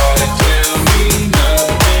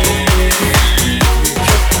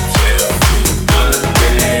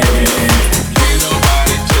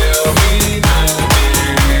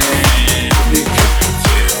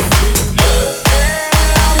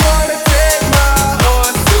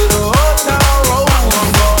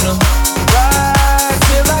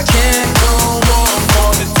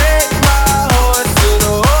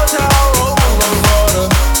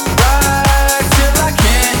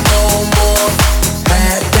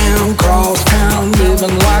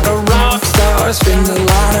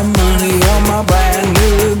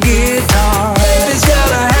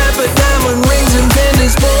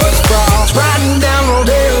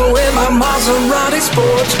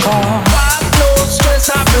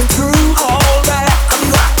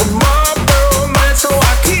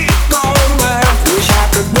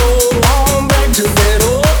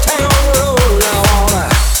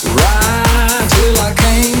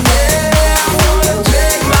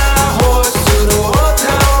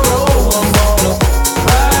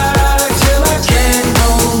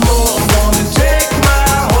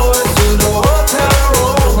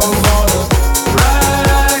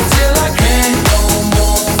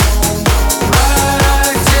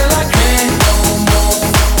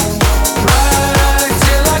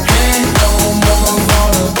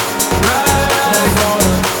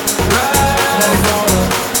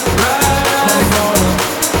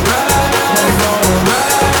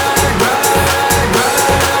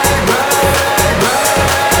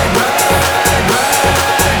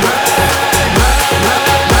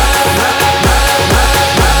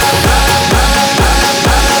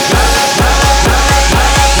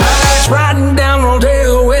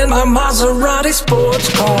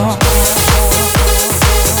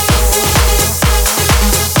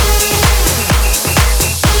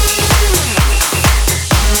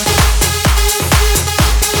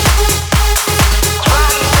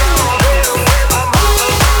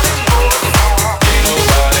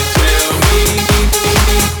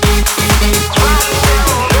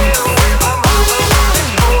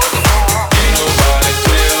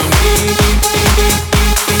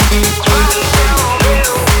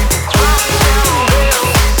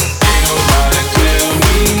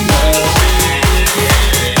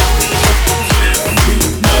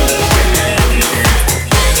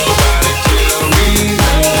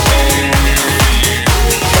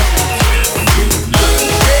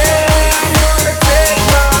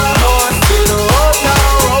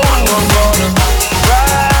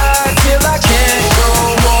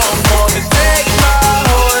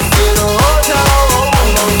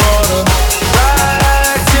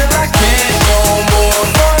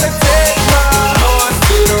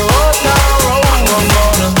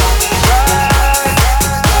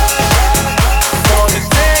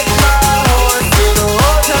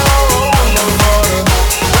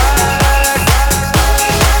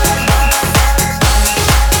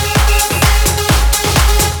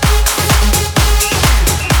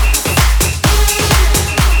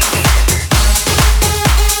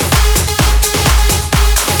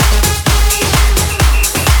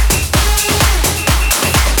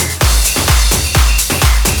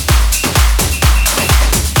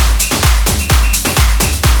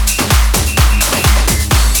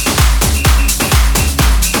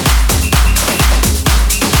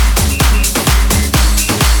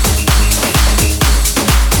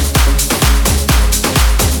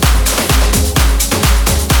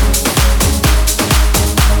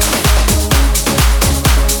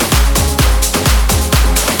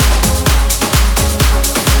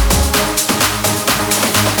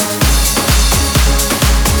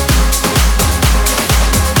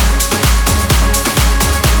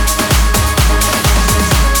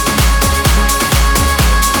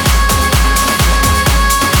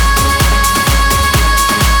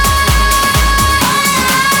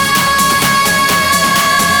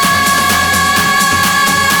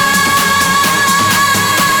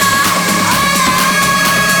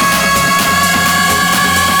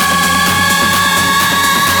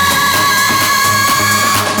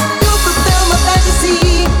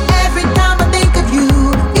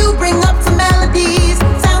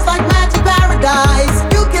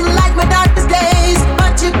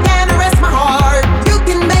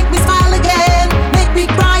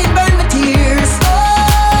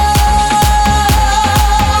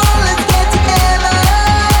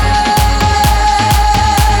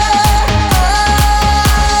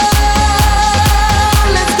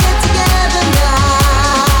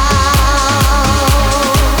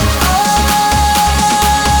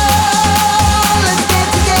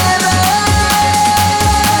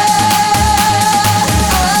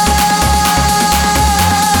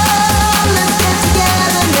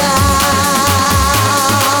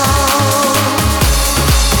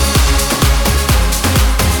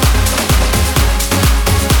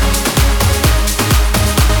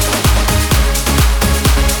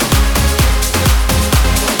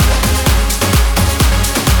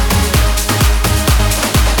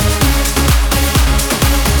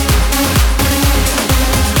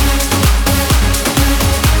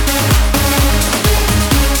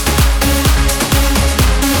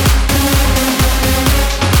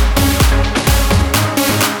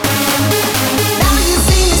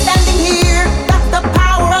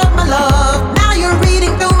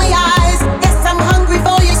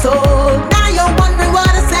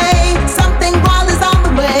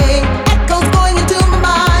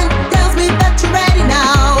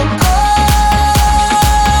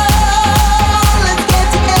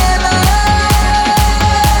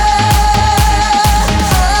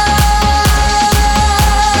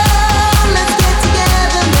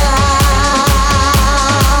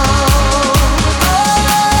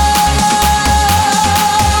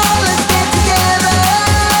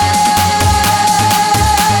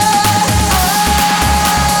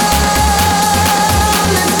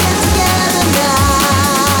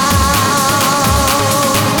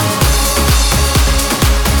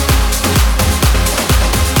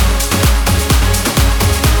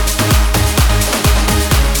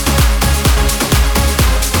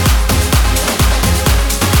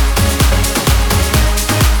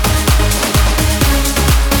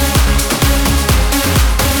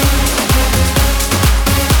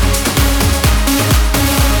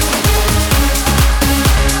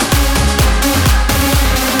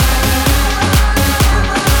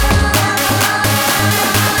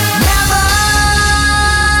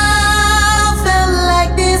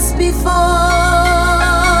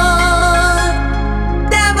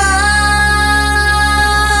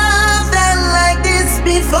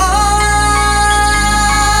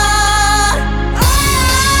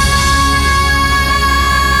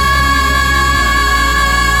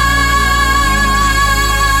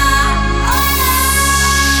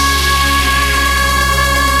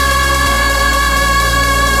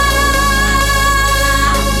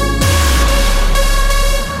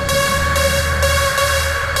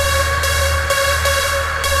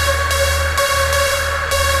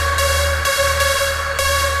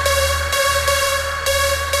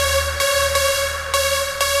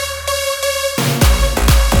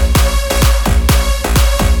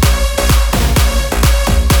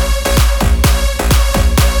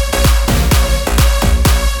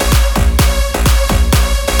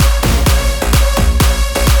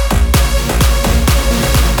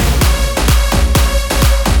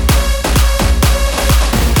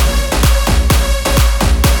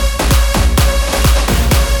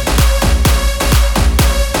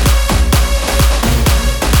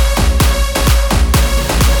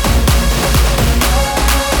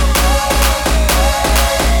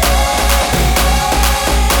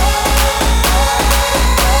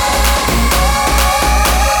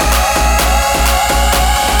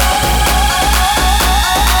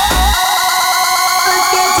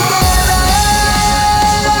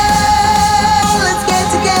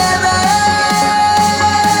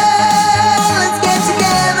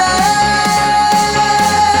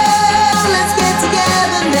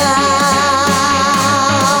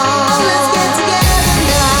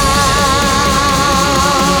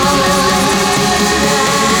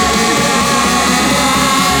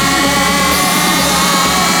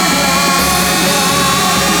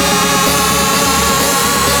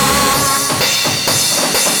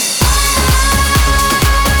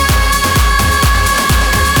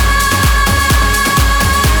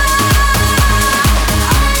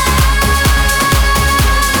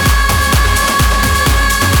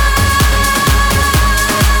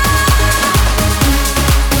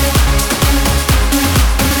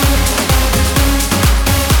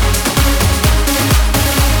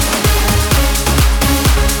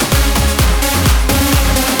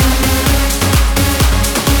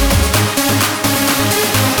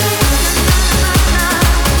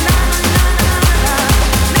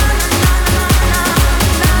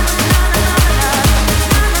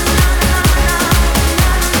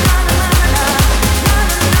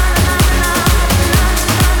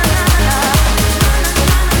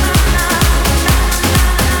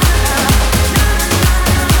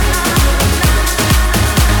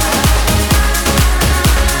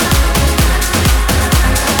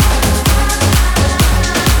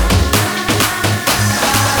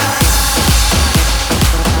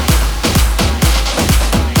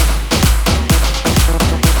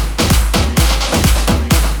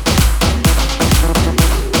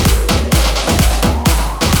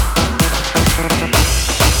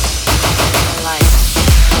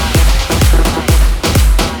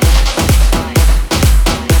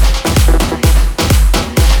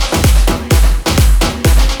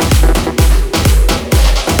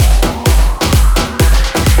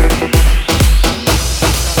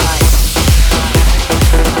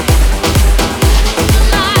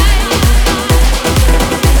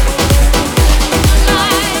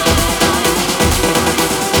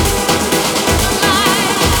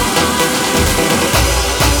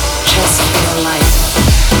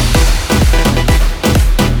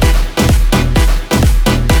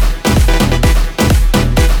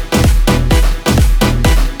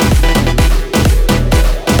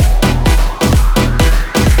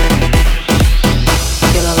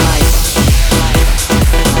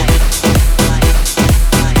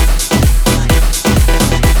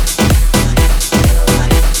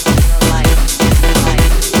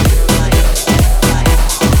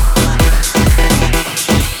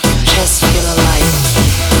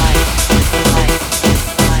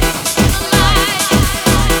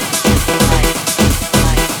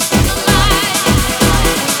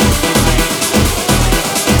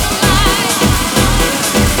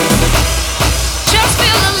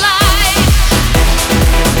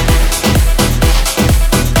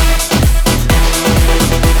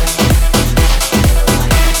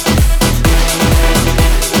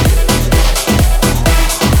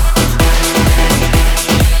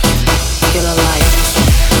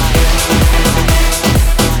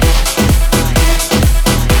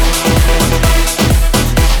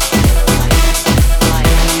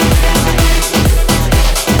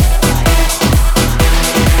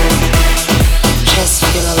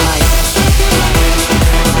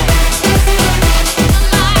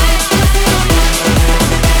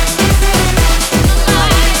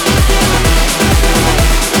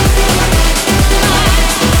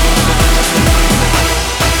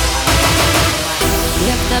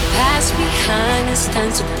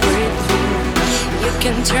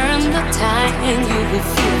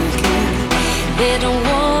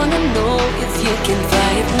 can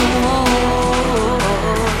fight no more.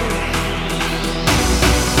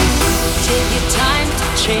 Take your time to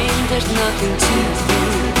change, there's nothing to do.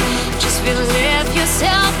 Just believe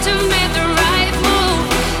yourself to make the right move.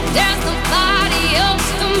 There's nobody else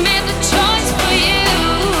to make the choice for you.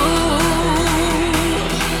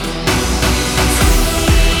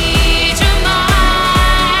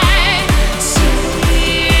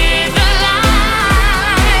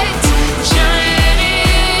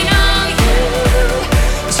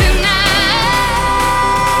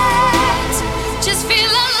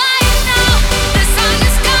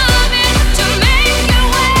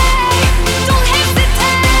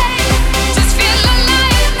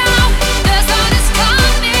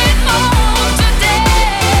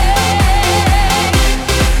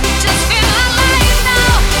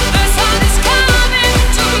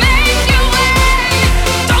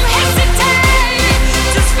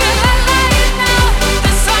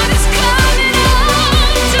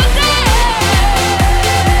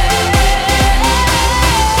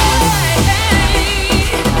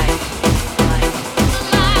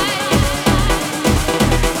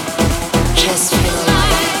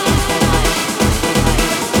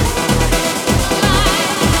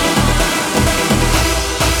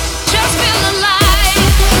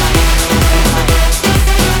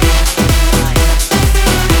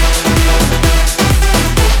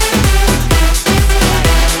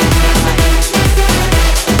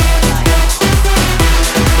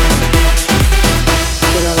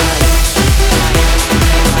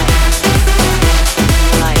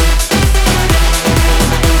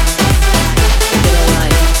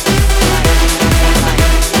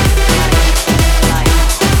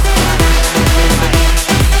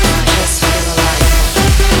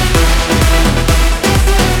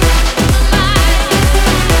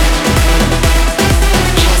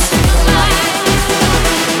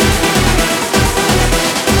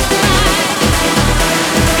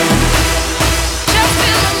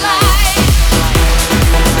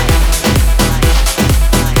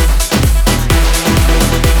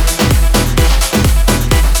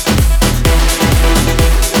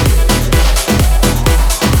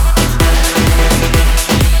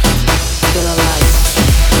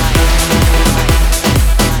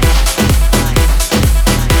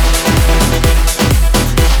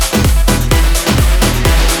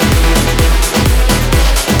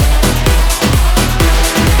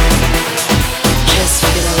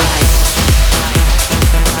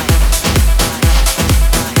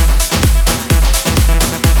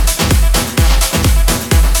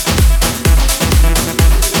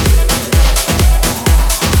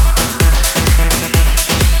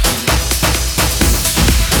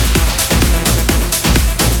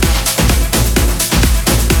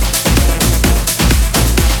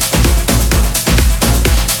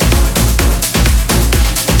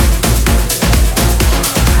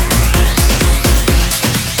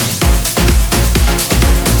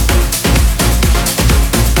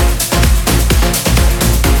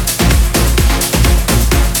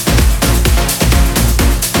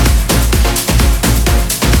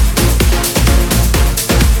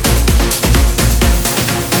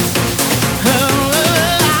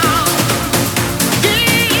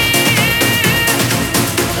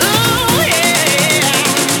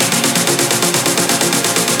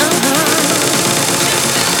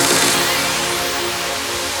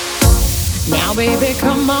 Now, baby,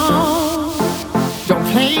 come on. Don't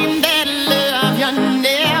claim that love you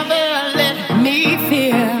never let me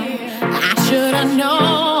feel. I should have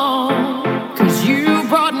known, 'cause you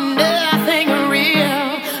brought nothing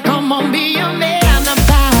real. Come on, be a man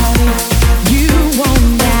about it. You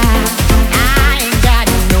won't die. I ain't got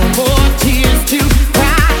no more tears to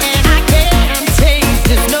cry, and I can't take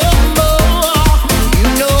this no more. You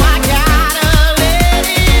know I gotta let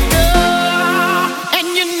it go. And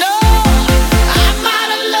you know I'm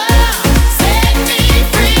out of love. Set me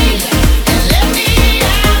free and let me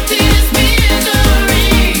out this misery.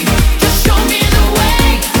 Just show me the way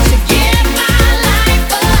to get my life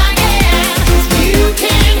again. You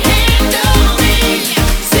can handle me.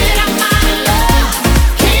 Said I'm out of love.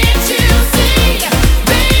 Can't you see,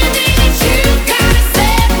 baby, that you gotta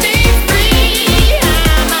set me free?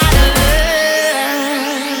 I'm out of love.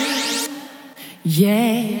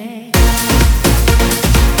 Yeah.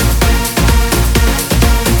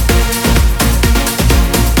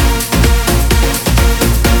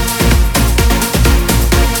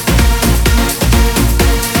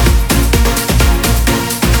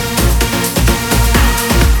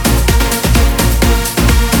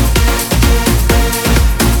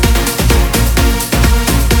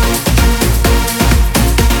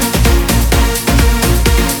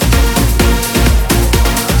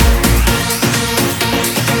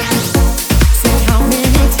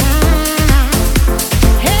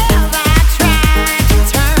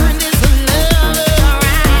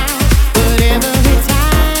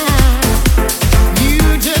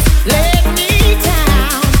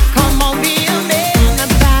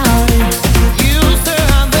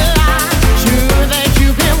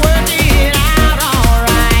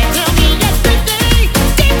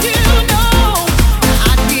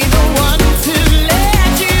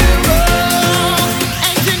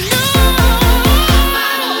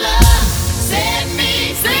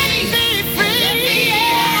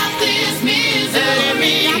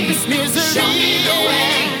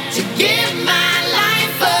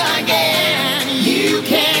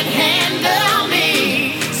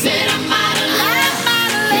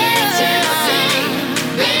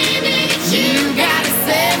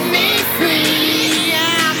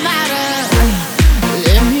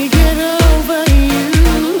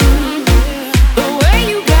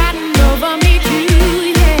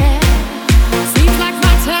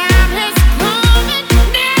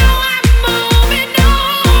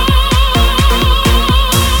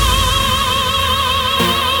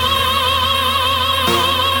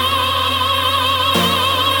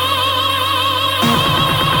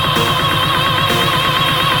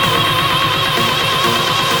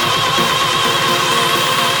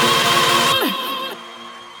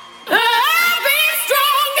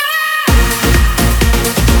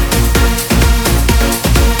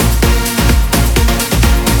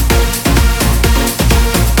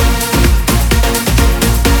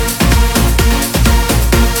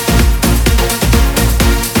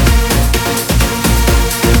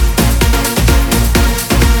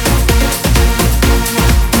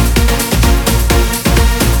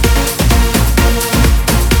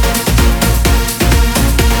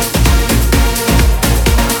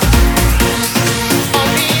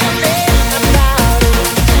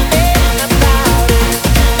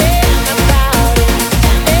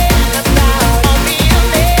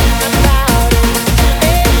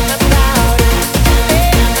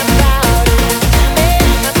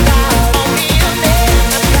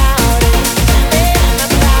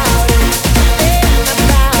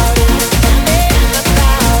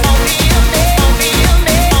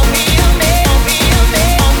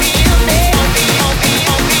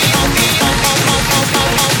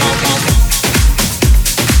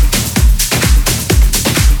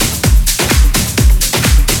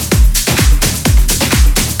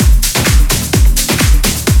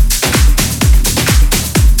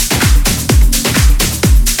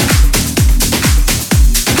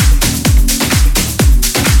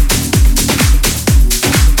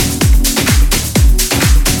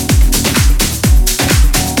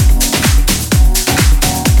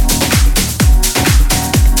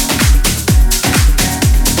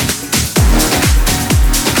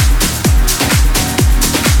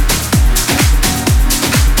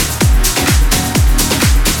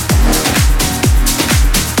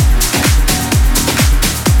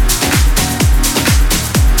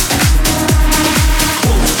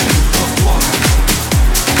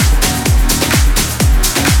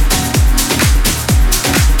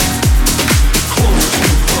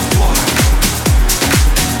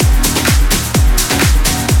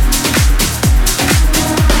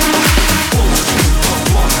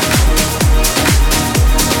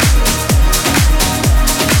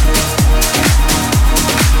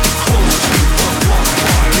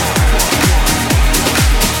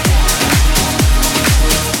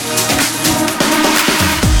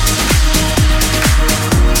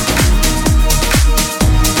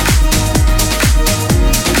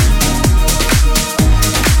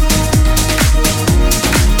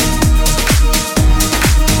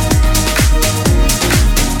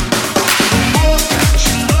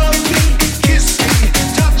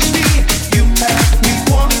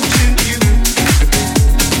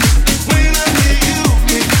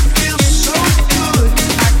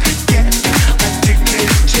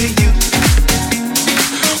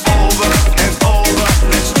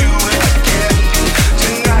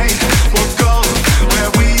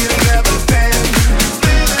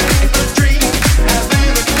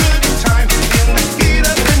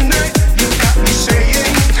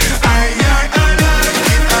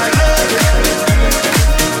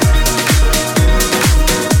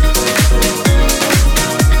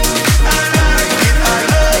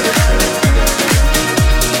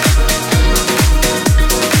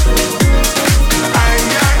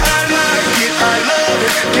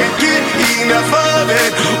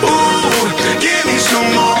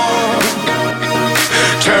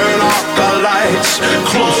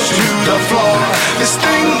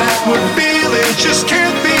 we're feeling just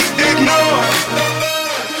can't be ignored.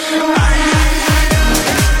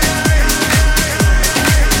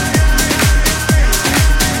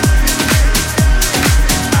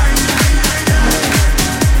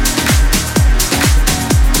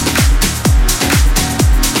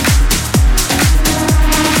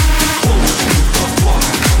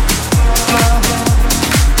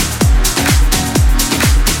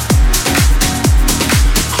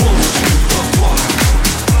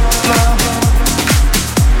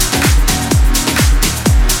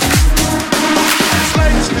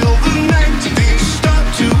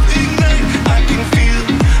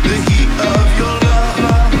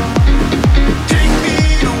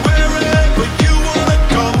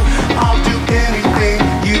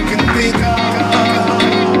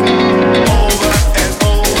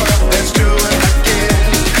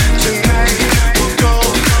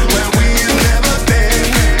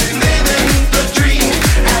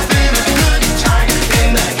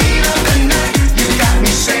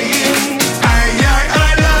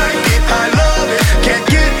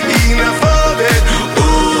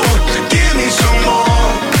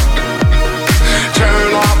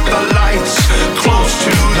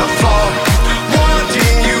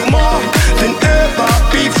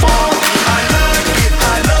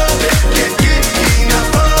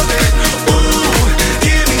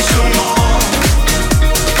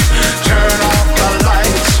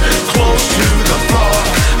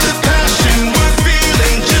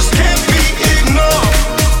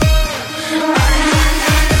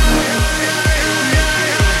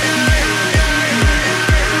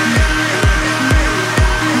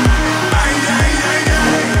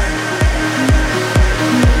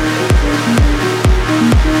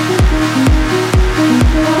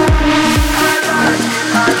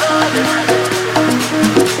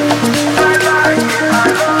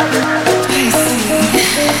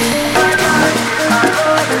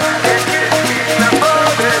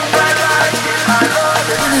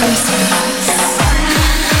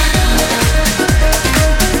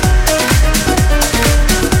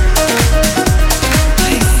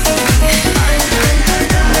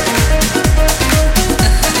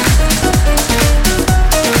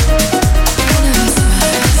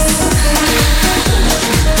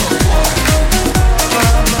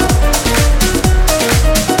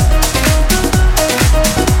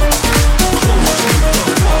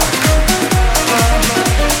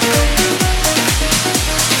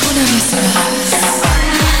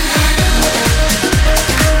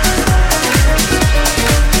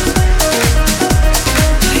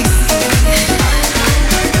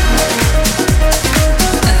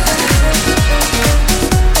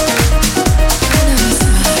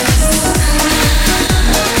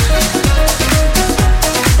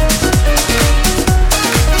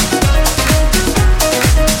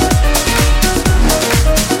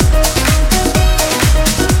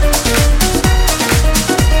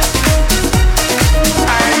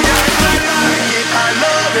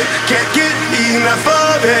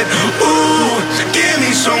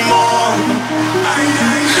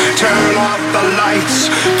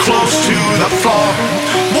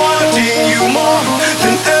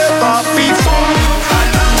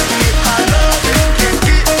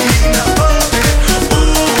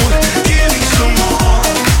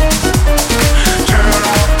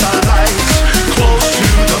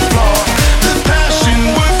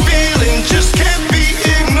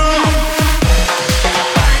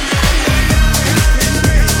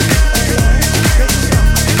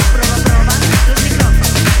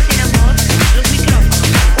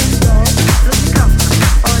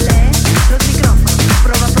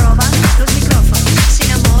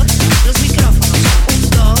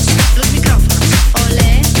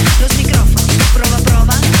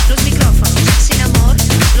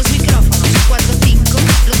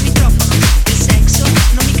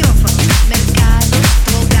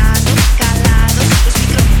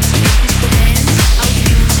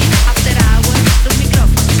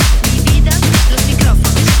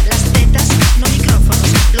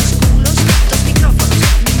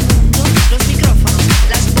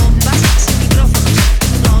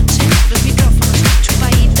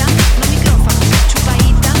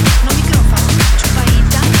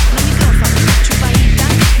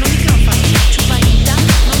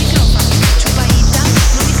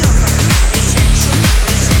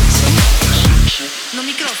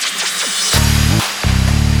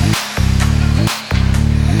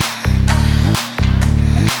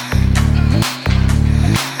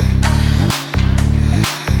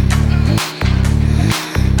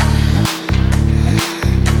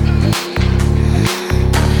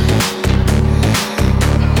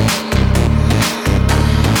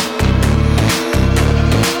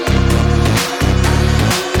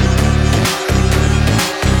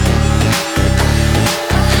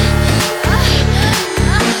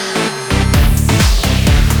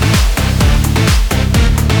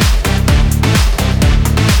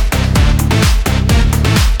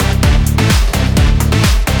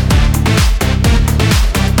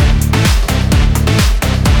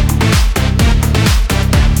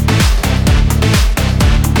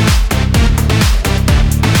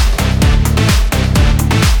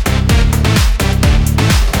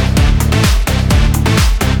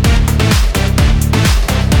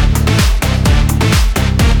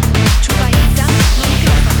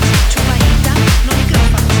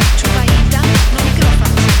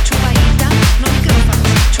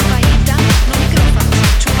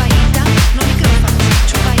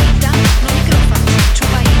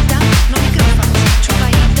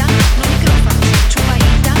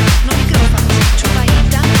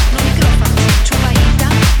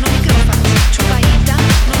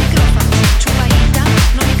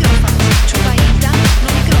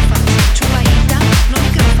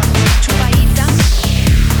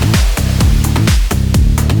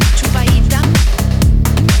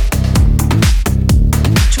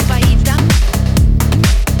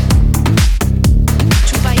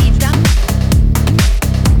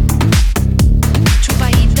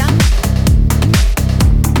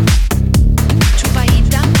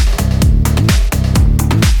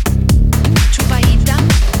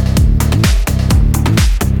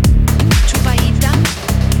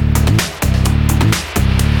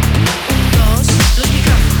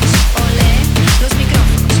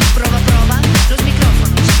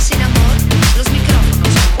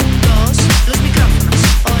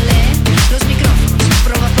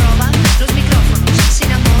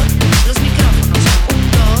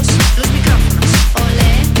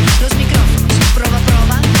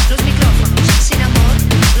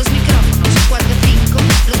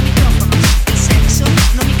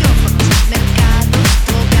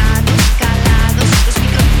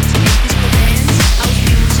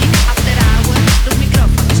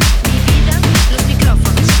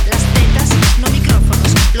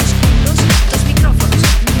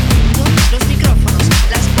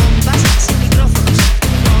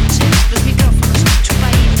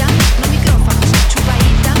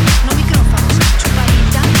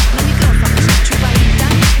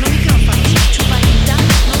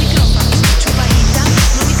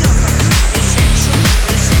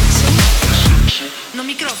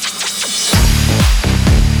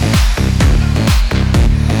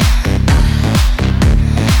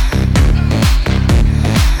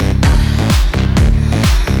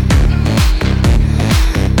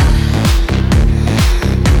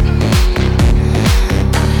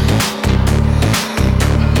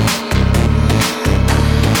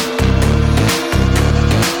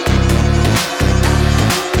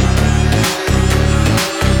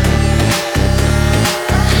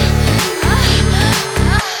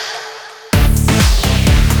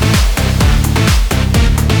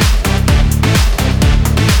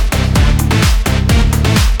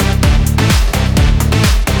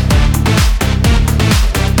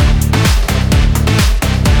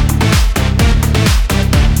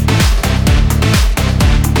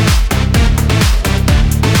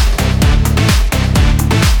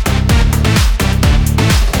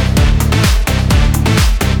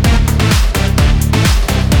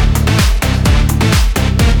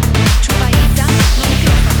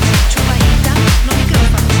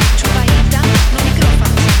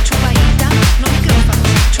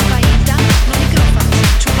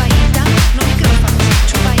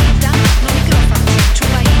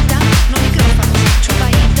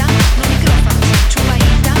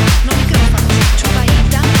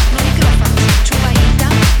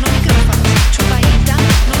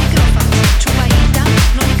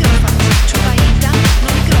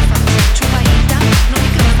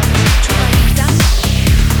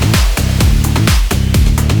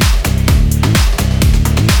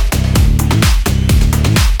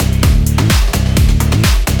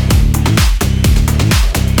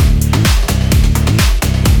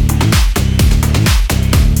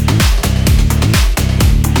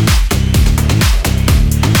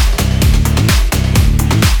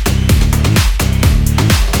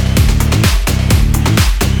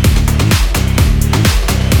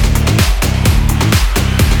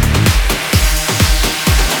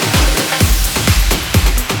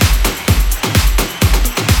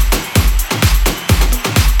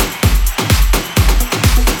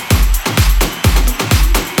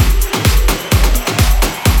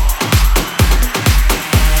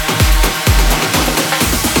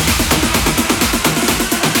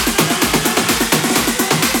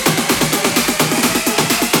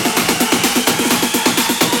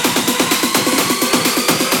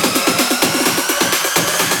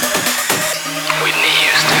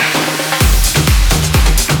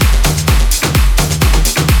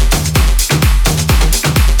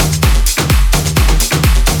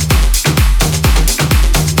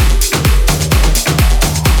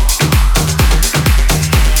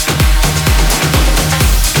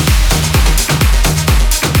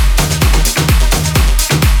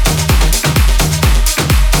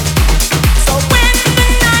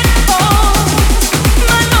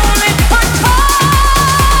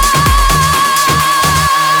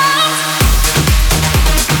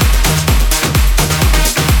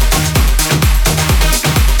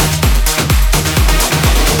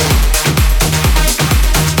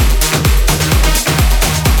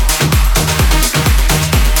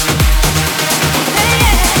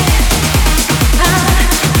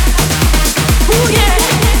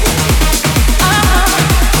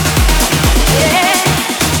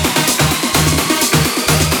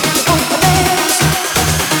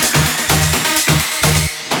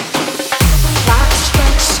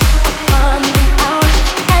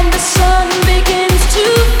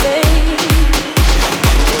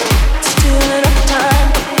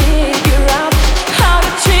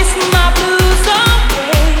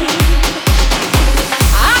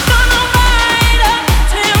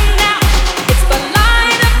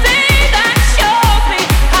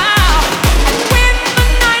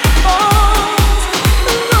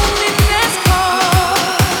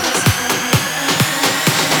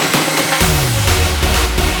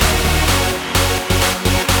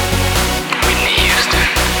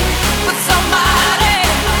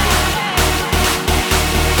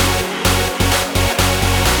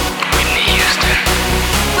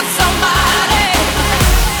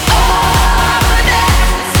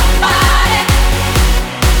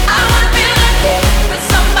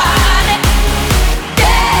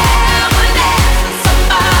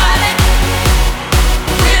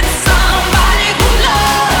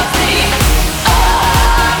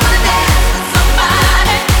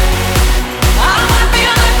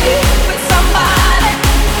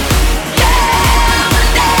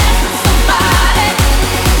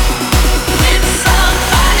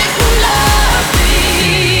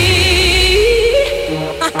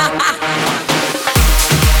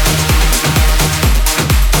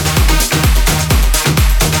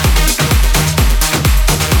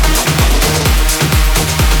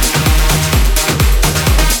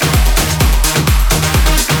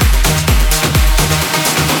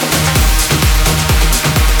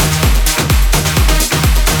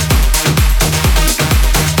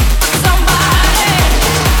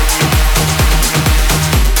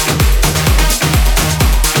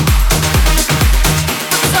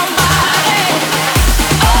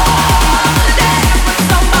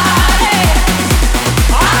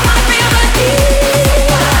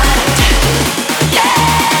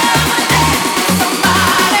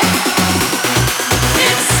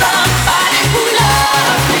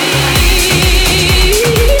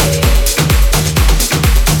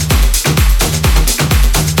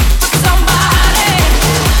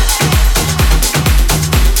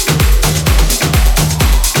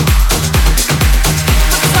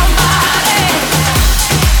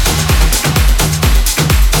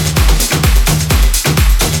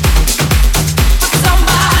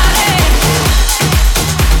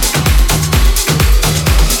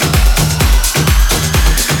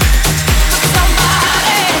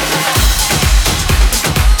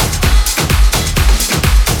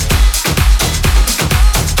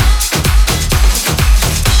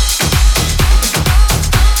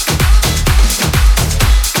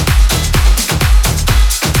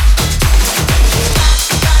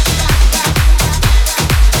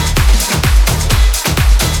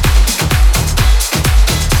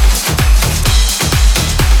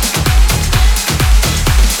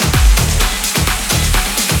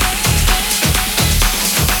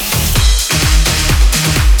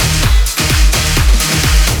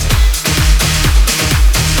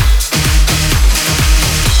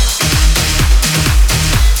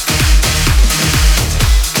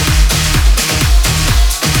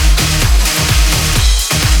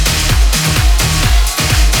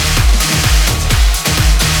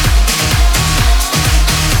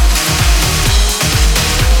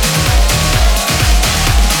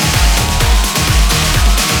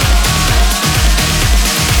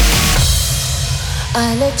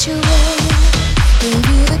 I let you in, gave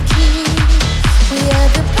you the key. We had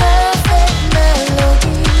the perfect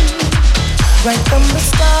melody. Right from the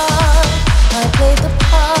start, I played the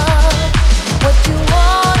part, what you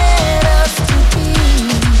wanted us to be.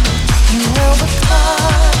 You held the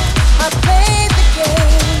card, I played the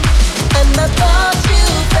game, and I thought you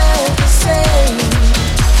felt the same.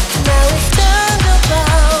 Now it's turned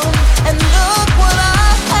around, and look what I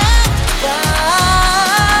have found.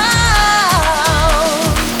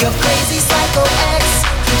 Your crazy psycho ex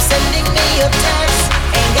keeps sending me a text.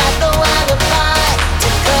 Ain't got no alibi to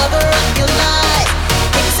cover up your lies.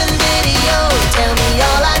 Pics and video tell me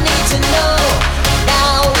all I need to know.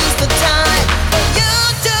 Now is the time for you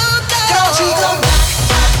to go. Don't you come back,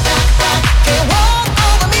 back, back, back. Can't walk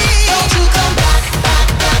over me. Don't you come back, back,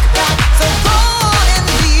 back, back. So go on and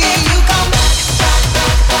leave. You come back, back,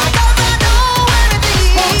 back, back. 'Cause I know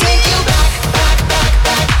everything won't take you back, back, back,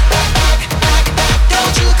 back, back, back, back, back.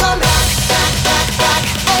 Don't you come back, back, back, back.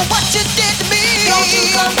 Oh, what you did to me. Don't you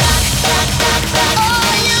come back, back, back, back.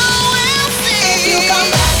 Oh, you will see. If you come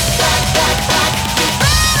back, back, back, back, you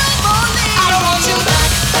better believe I don't want you back,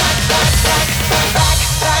 back, back, back, back, back,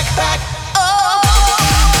 back, back. Oh.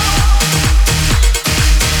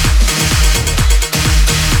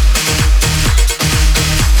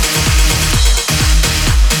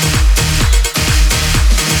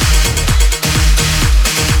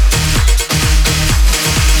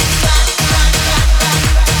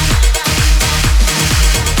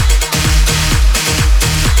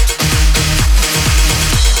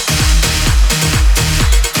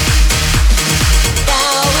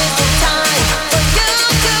 Now is the time for you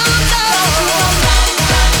to go.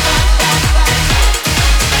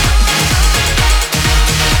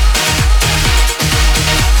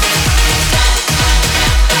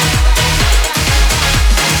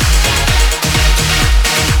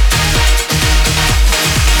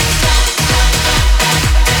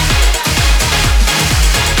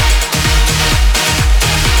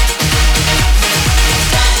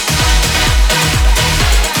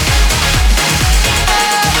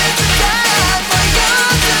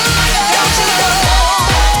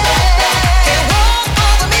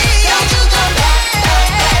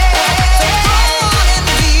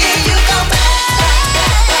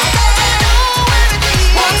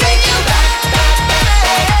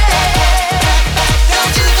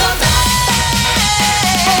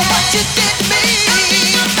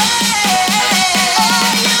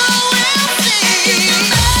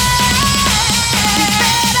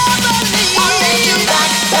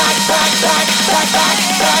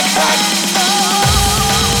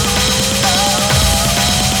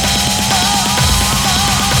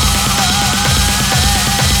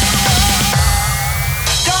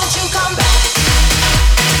 Don't you come back.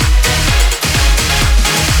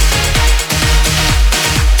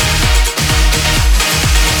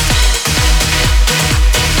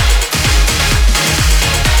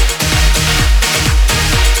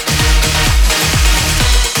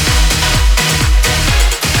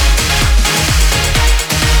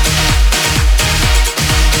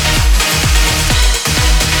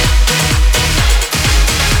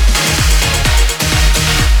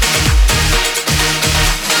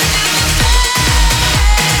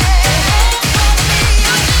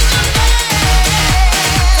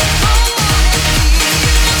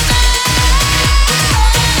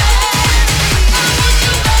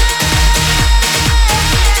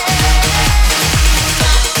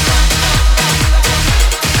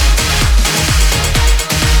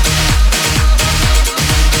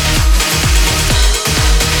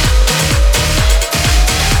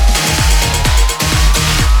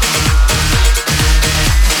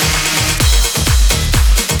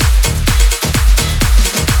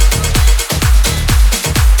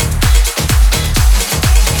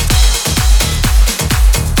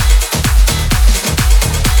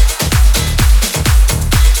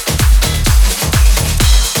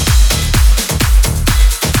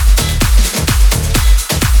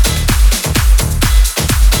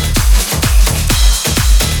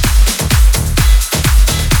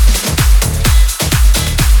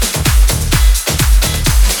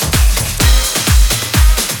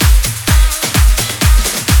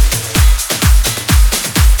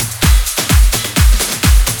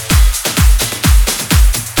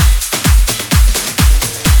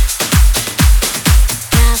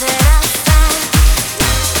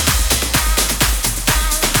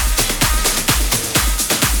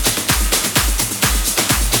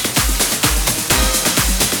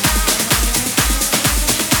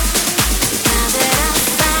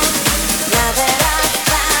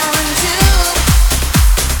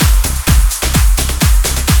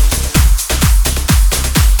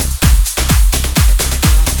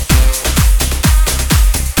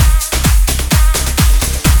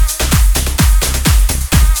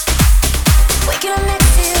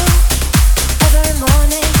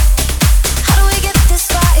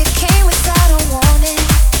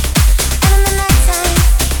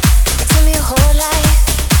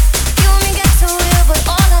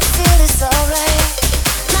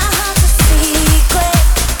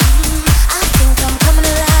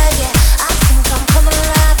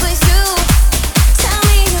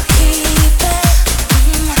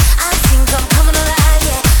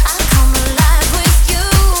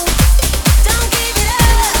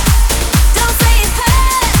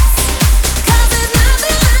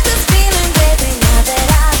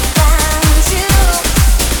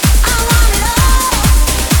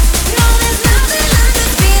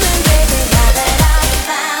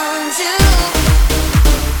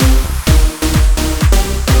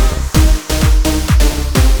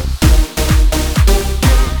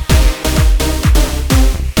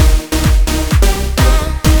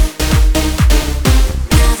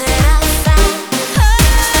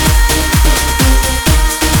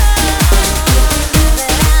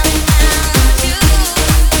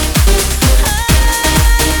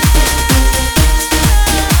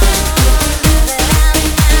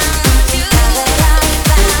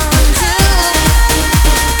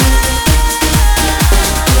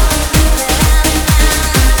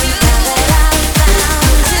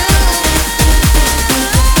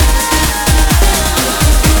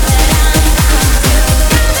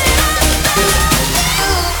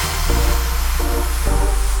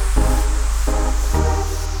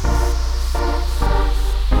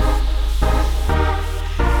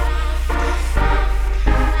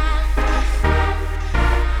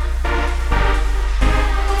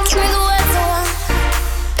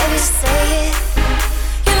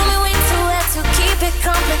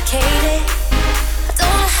 complicated. I don't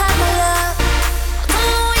wanna have my love, I don't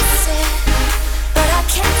wanna waste it, but I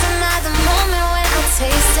can't deny the moment when I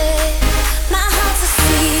taste it. My heart's a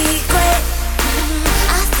secret.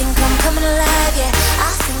 I think I'm coming alive, yeah.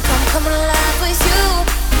 I think I'm coming alive with you.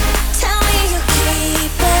 Tell me you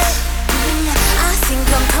keep it. I think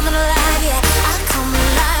I'm coming alive, yeah. I come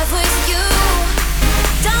alive with you.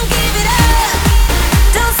 Don't give it up.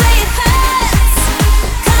 Don't say it hurts.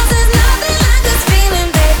 'Cause there's nothing like this feeling,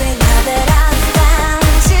 baby. Now that I've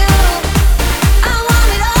found you, I want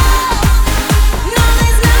it all. No,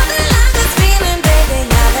 there's nothing like this feeling, baby.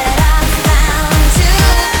 Now that I've found you.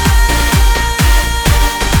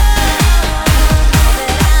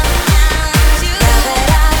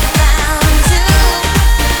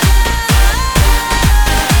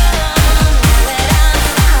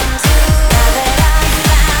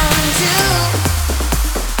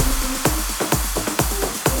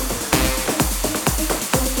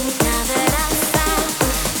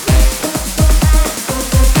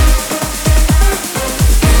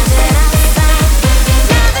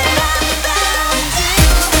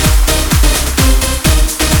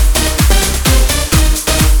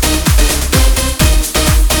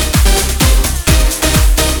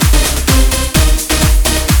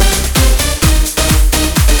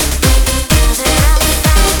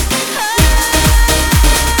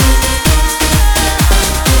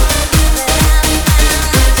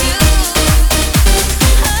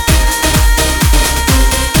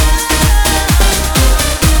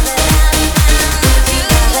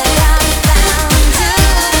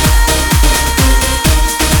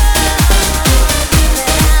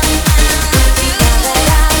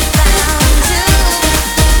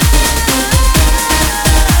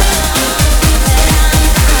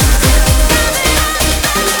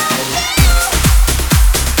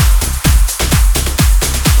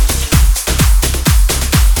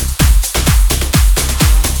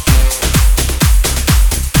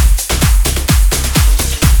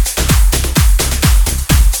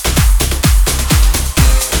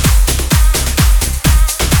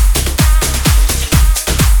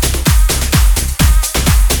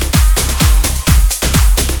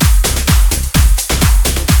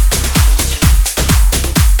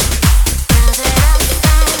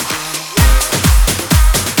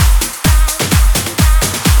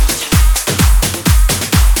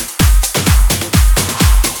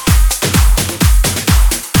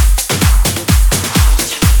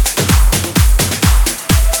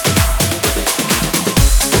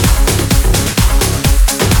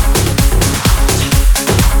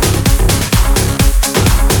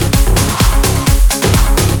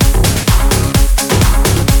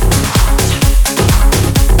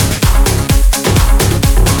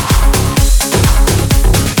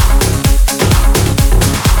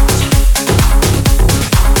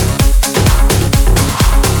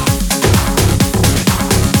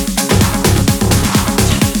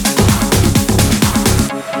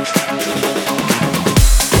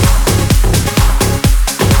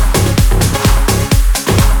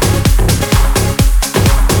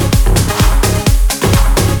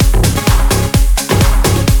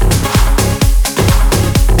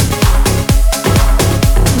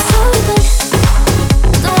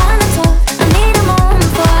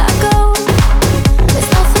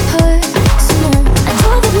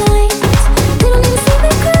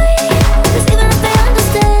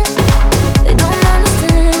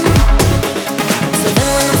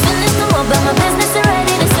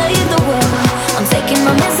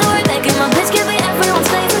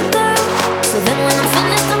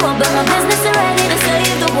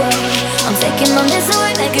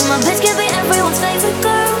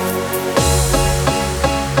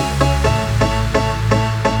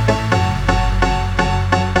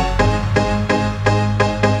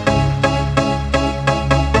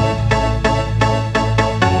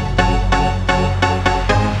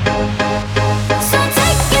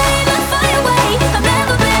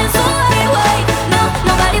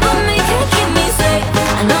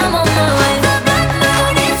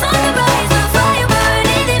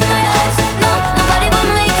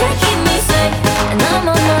 I'm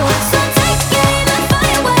on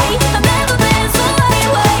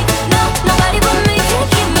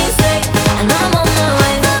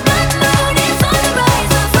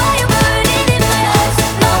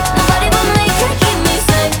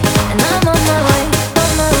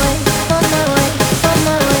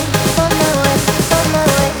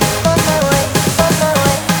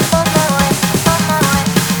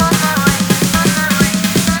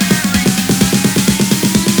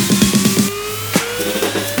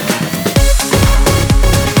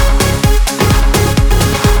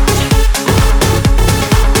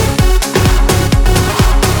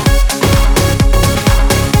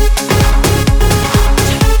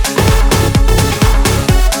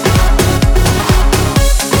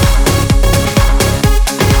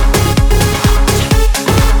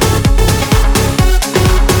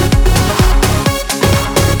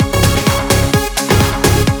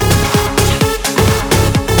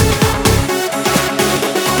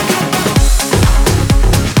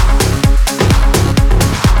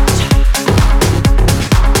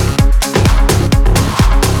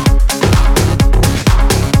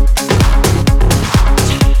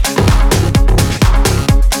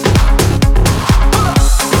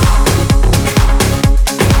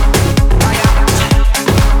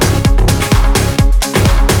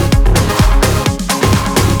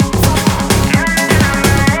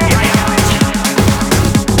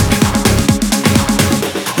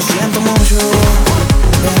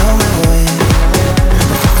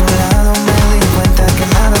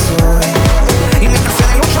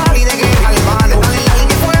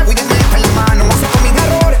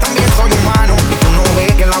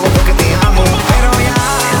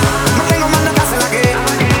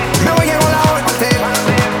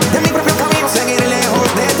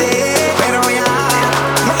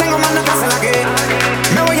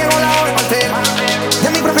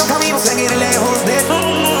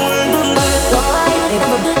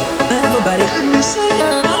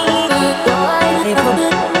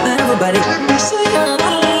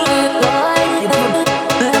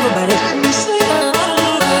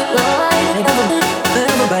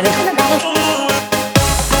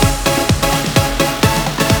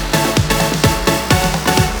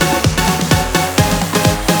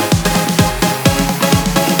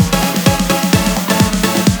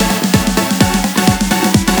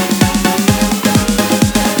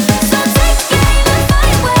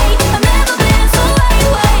I've never been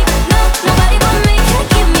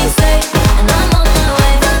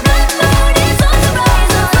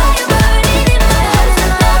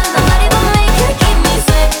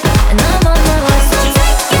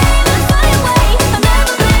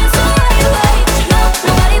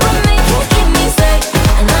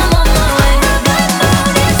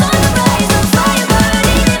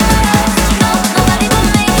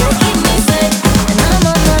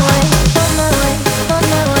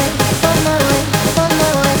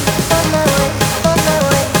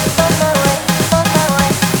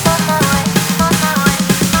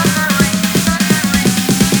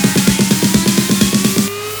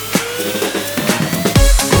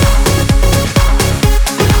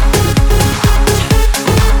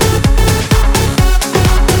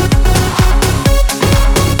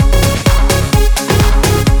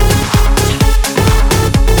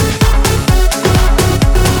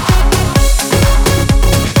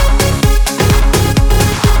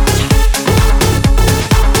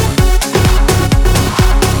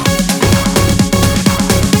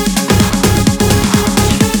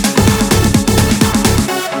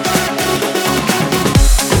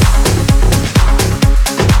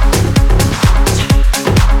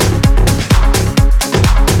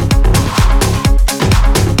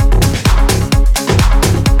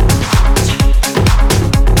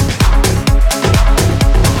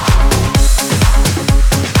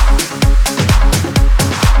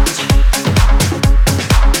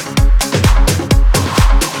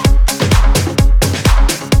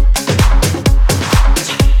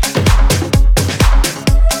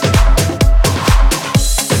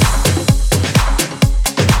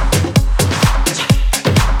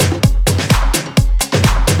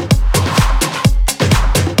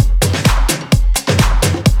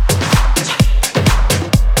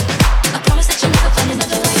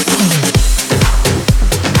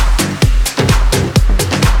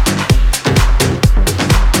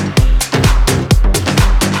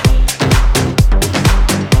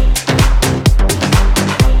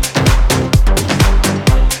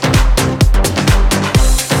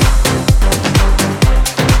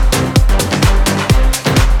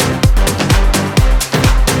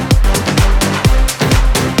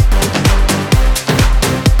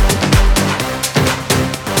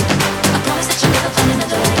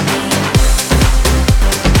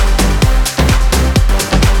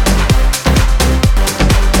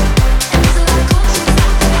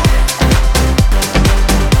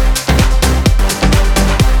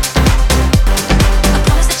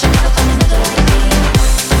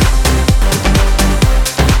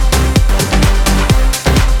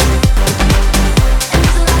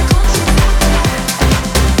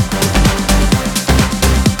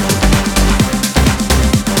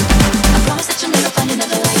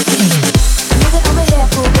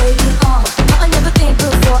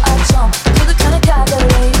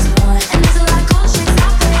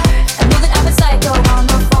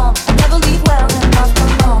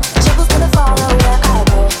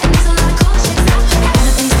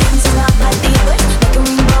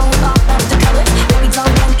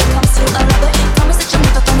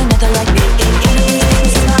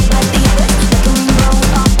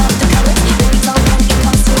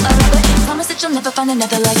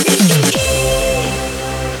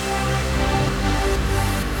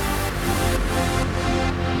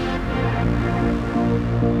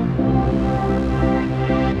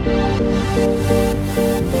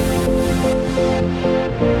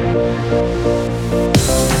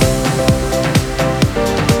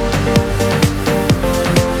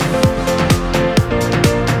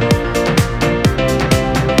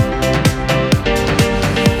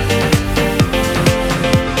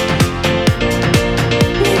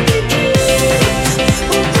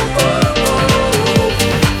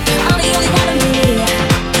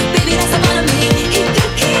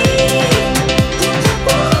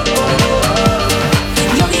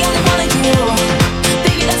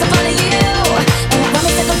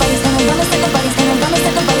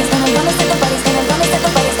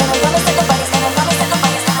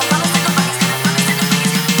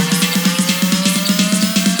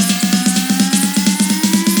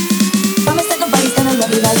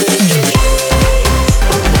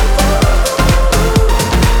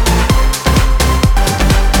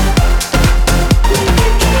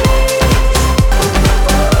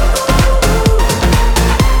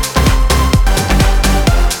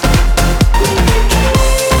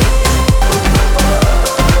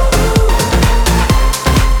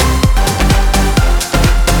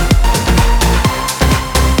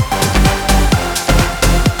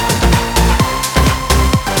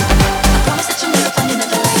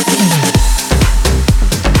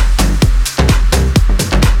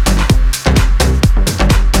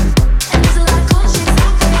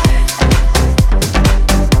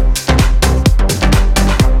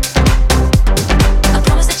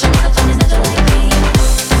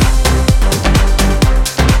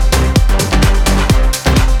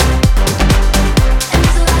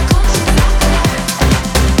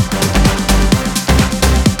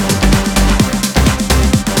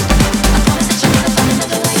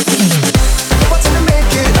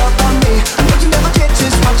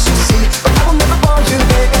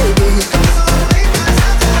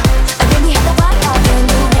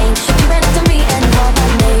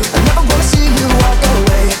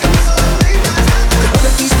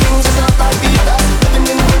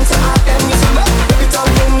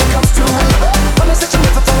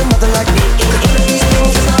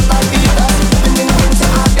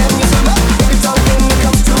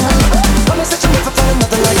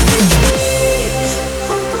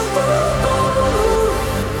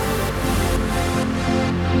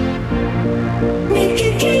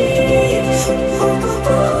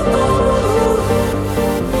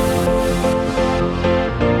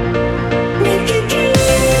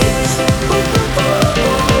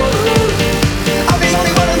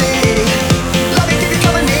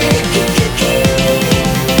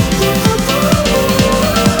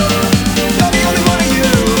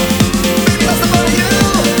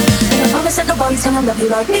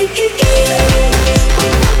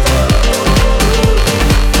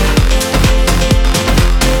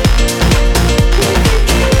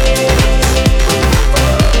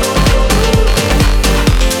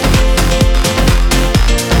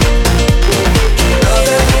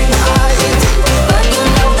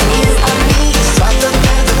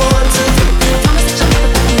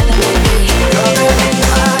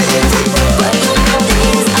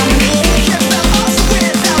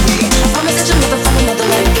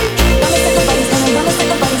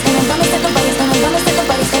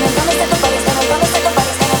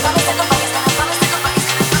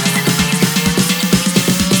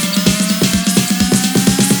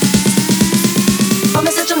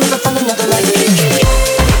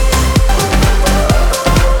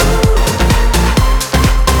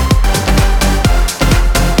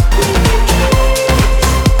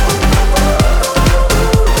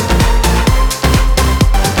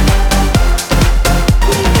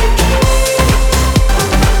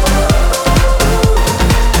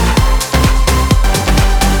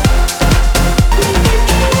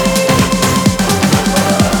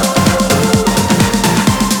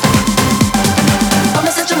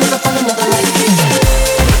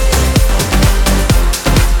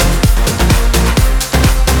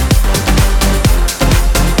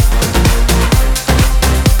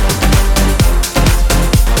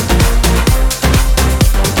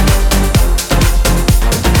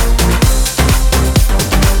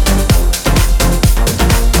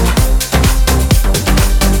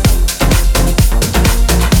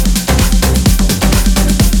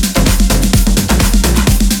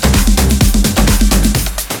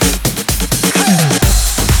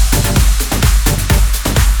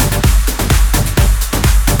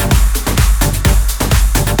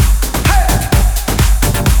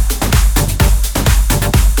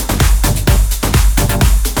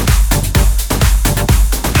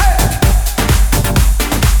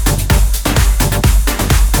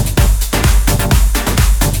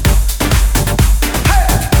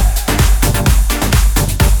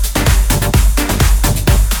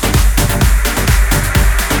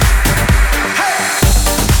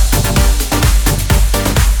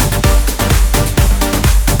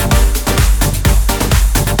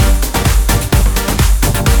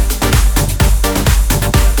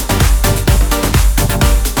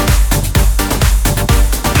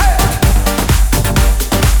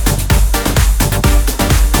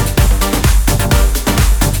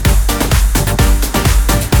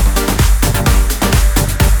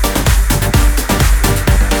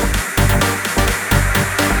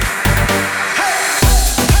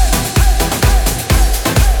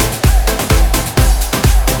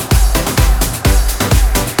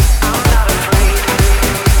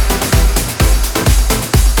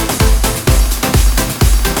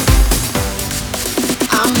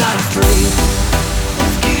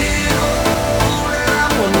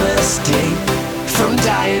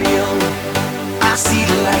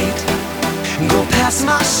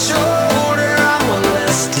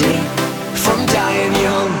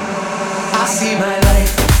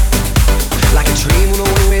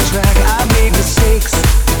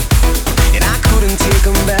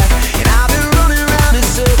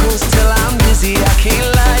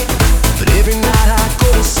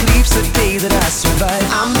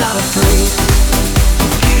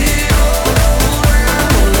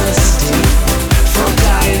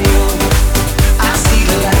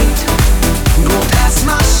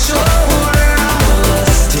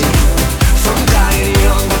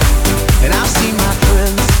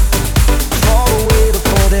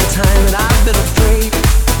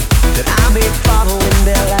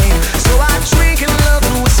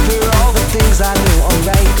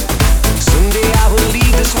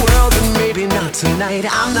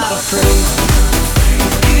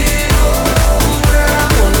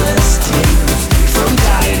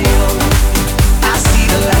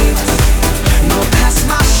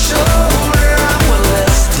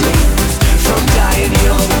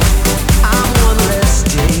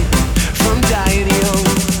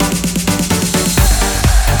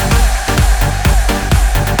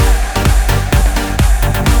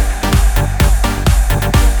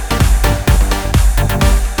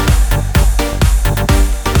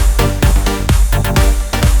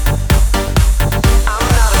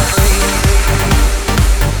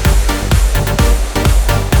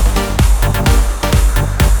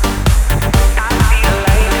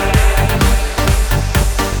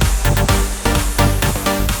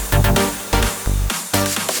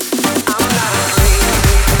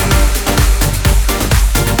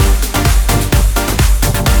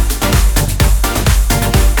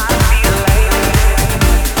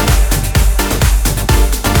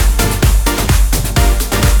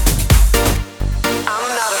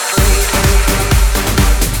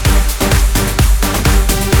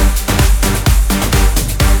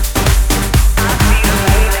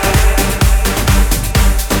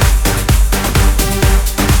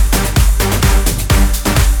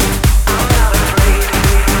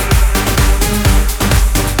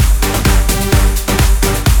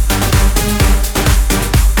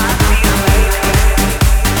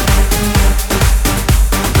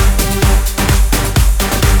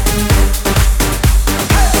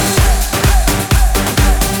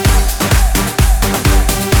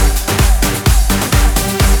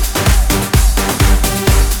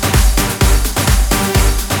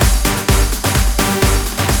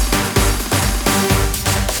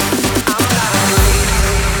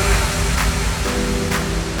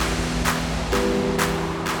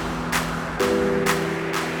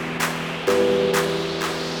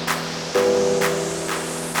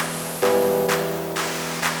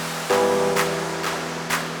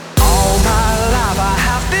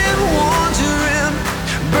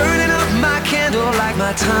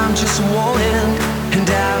my time just won't end, and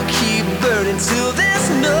I'll keep burning till there's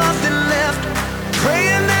nothing left.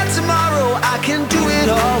 Praying that tomorrow I can do it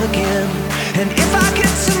all again. And if I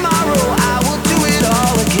get tomorrow, I will do it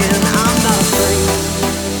all again. I'm not afraid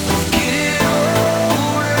of getting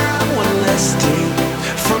older. I'm one less day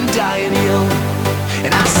from dying young,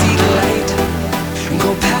 and I see the light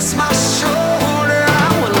go past my shoulder.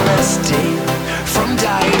 I'm one less day from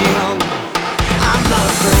dying young. I'm not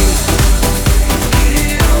afraid.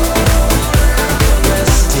 Getting older. I'm one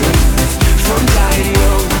less day from dying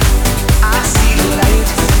young. I see the light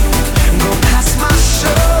go past my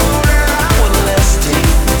shoulder. I'm one less day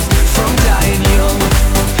from dying young.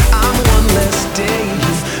 I'm one less day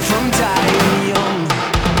from dying young.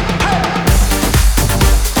 Hey!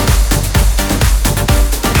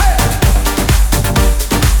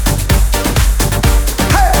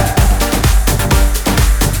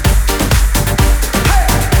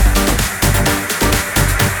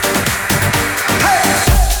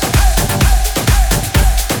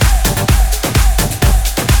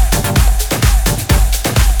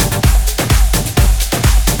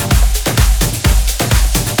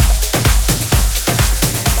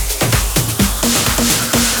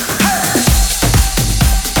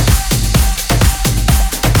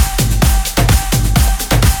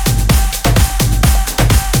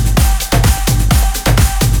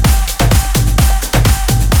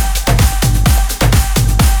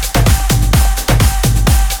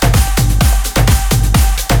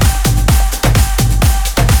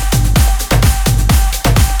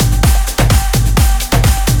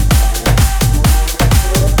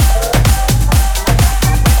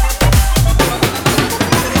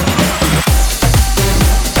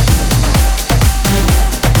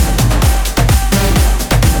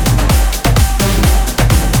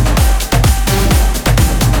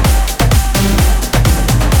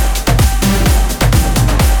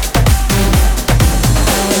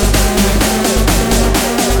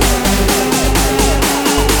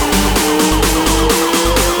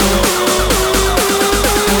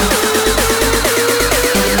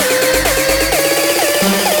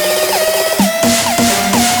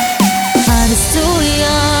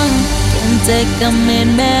 Take a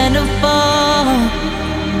metaphor.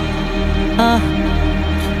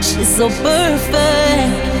 She's so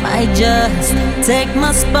perfect, might just take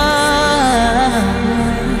my spot.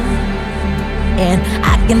 And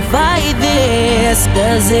I can fight this,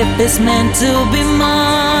 'cause if it's meant to be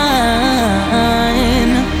mine,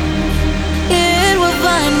 it will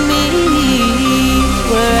find me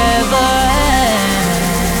wherever I am.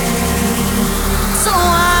 So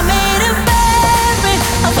I made a fabric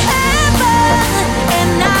of heaven,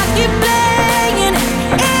 and I keep playing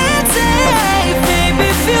it safe. Baby,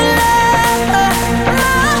 if you love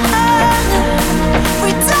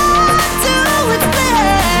return to its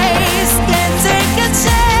place. Can't take a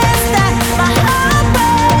chance that my heart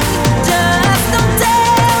breaks. Just don't take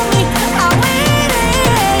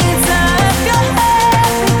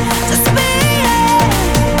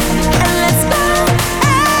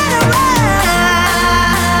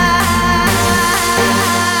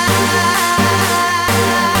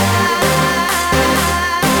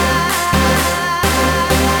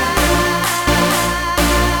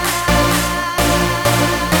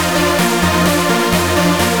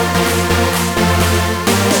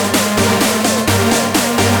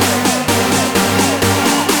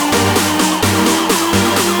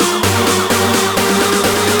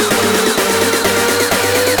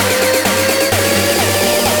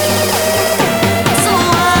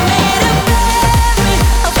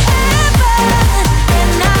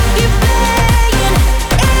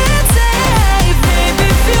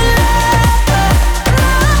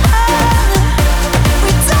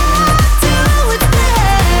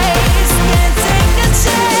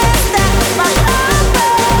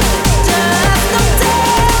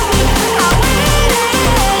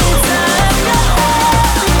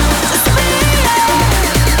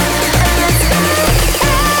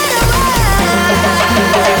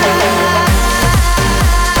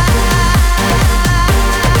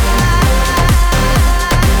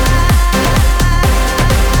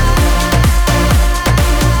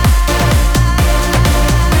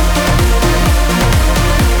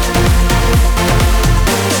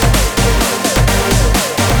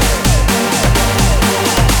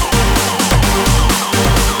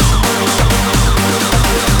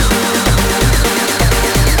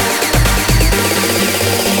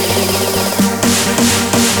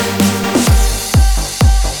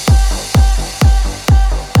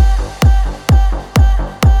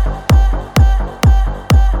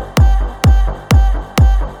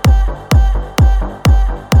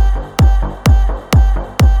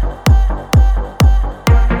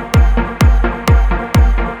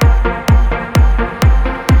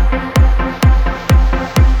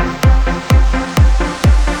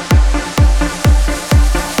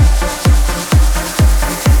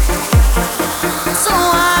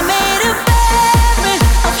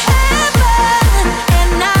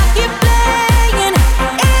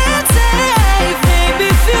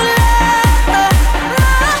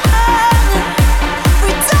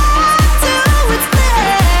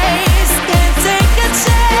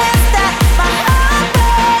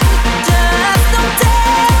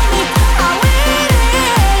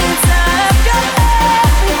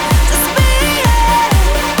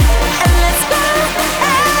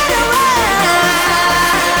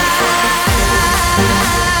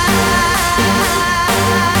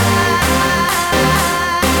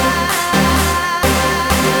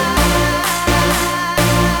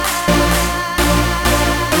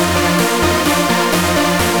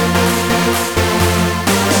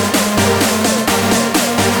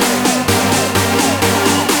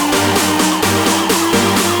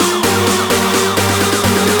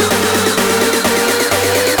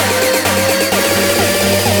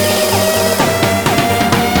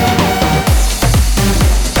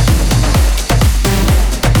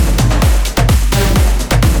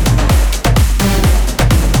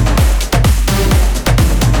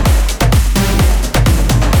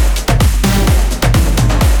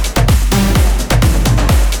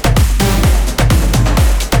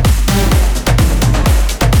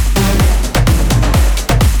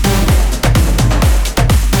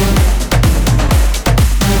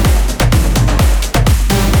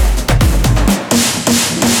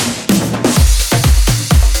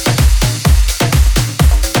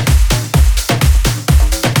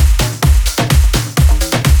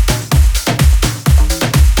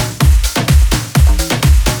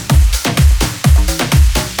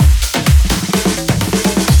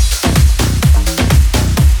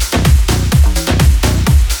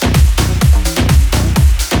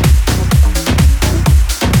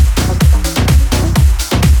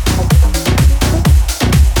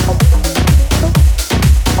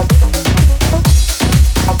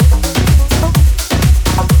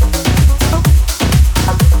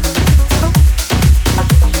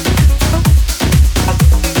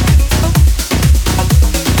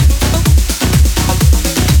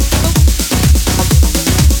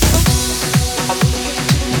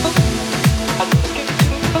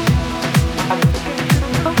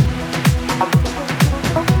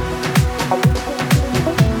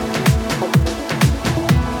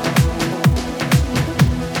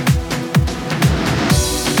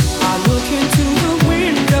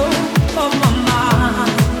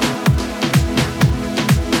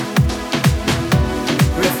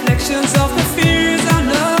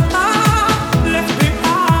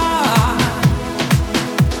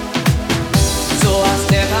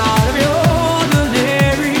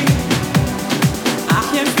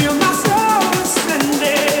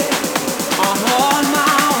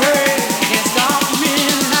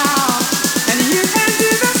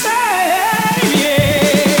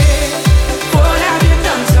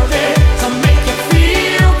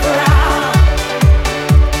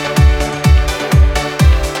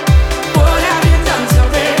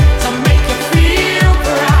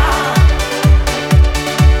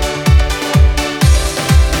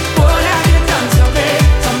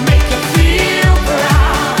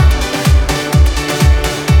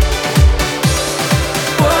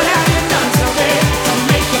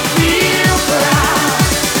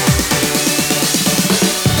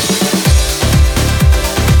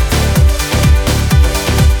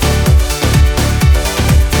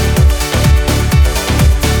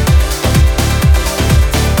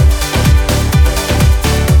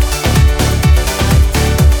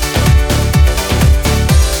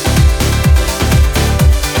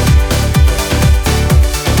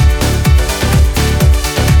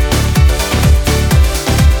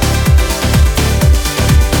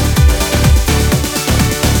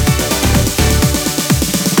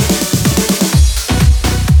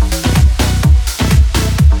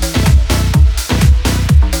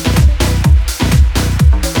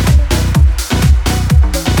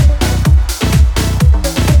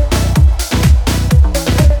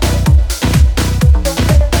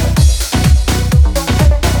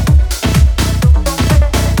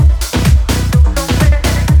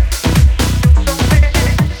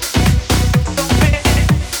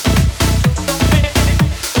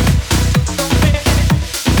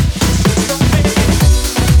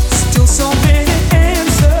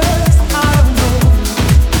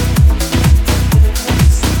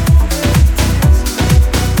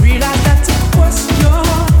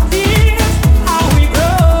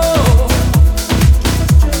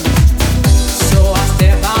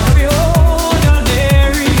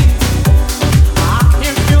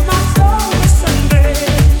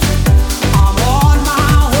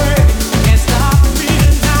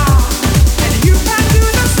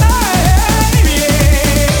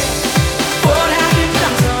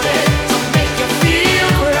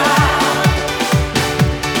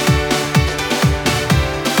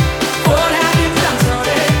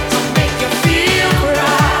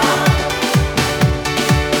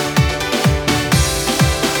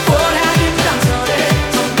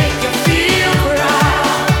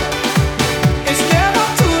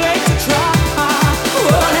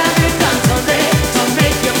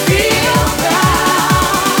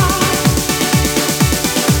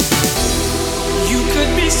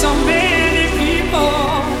so many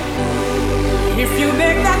people. If you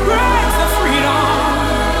make that grace for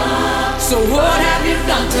freedom, so what have you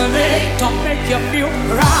done to me to make you feel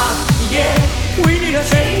proud? Yeah, we need a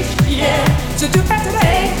change. Yeah, so do better.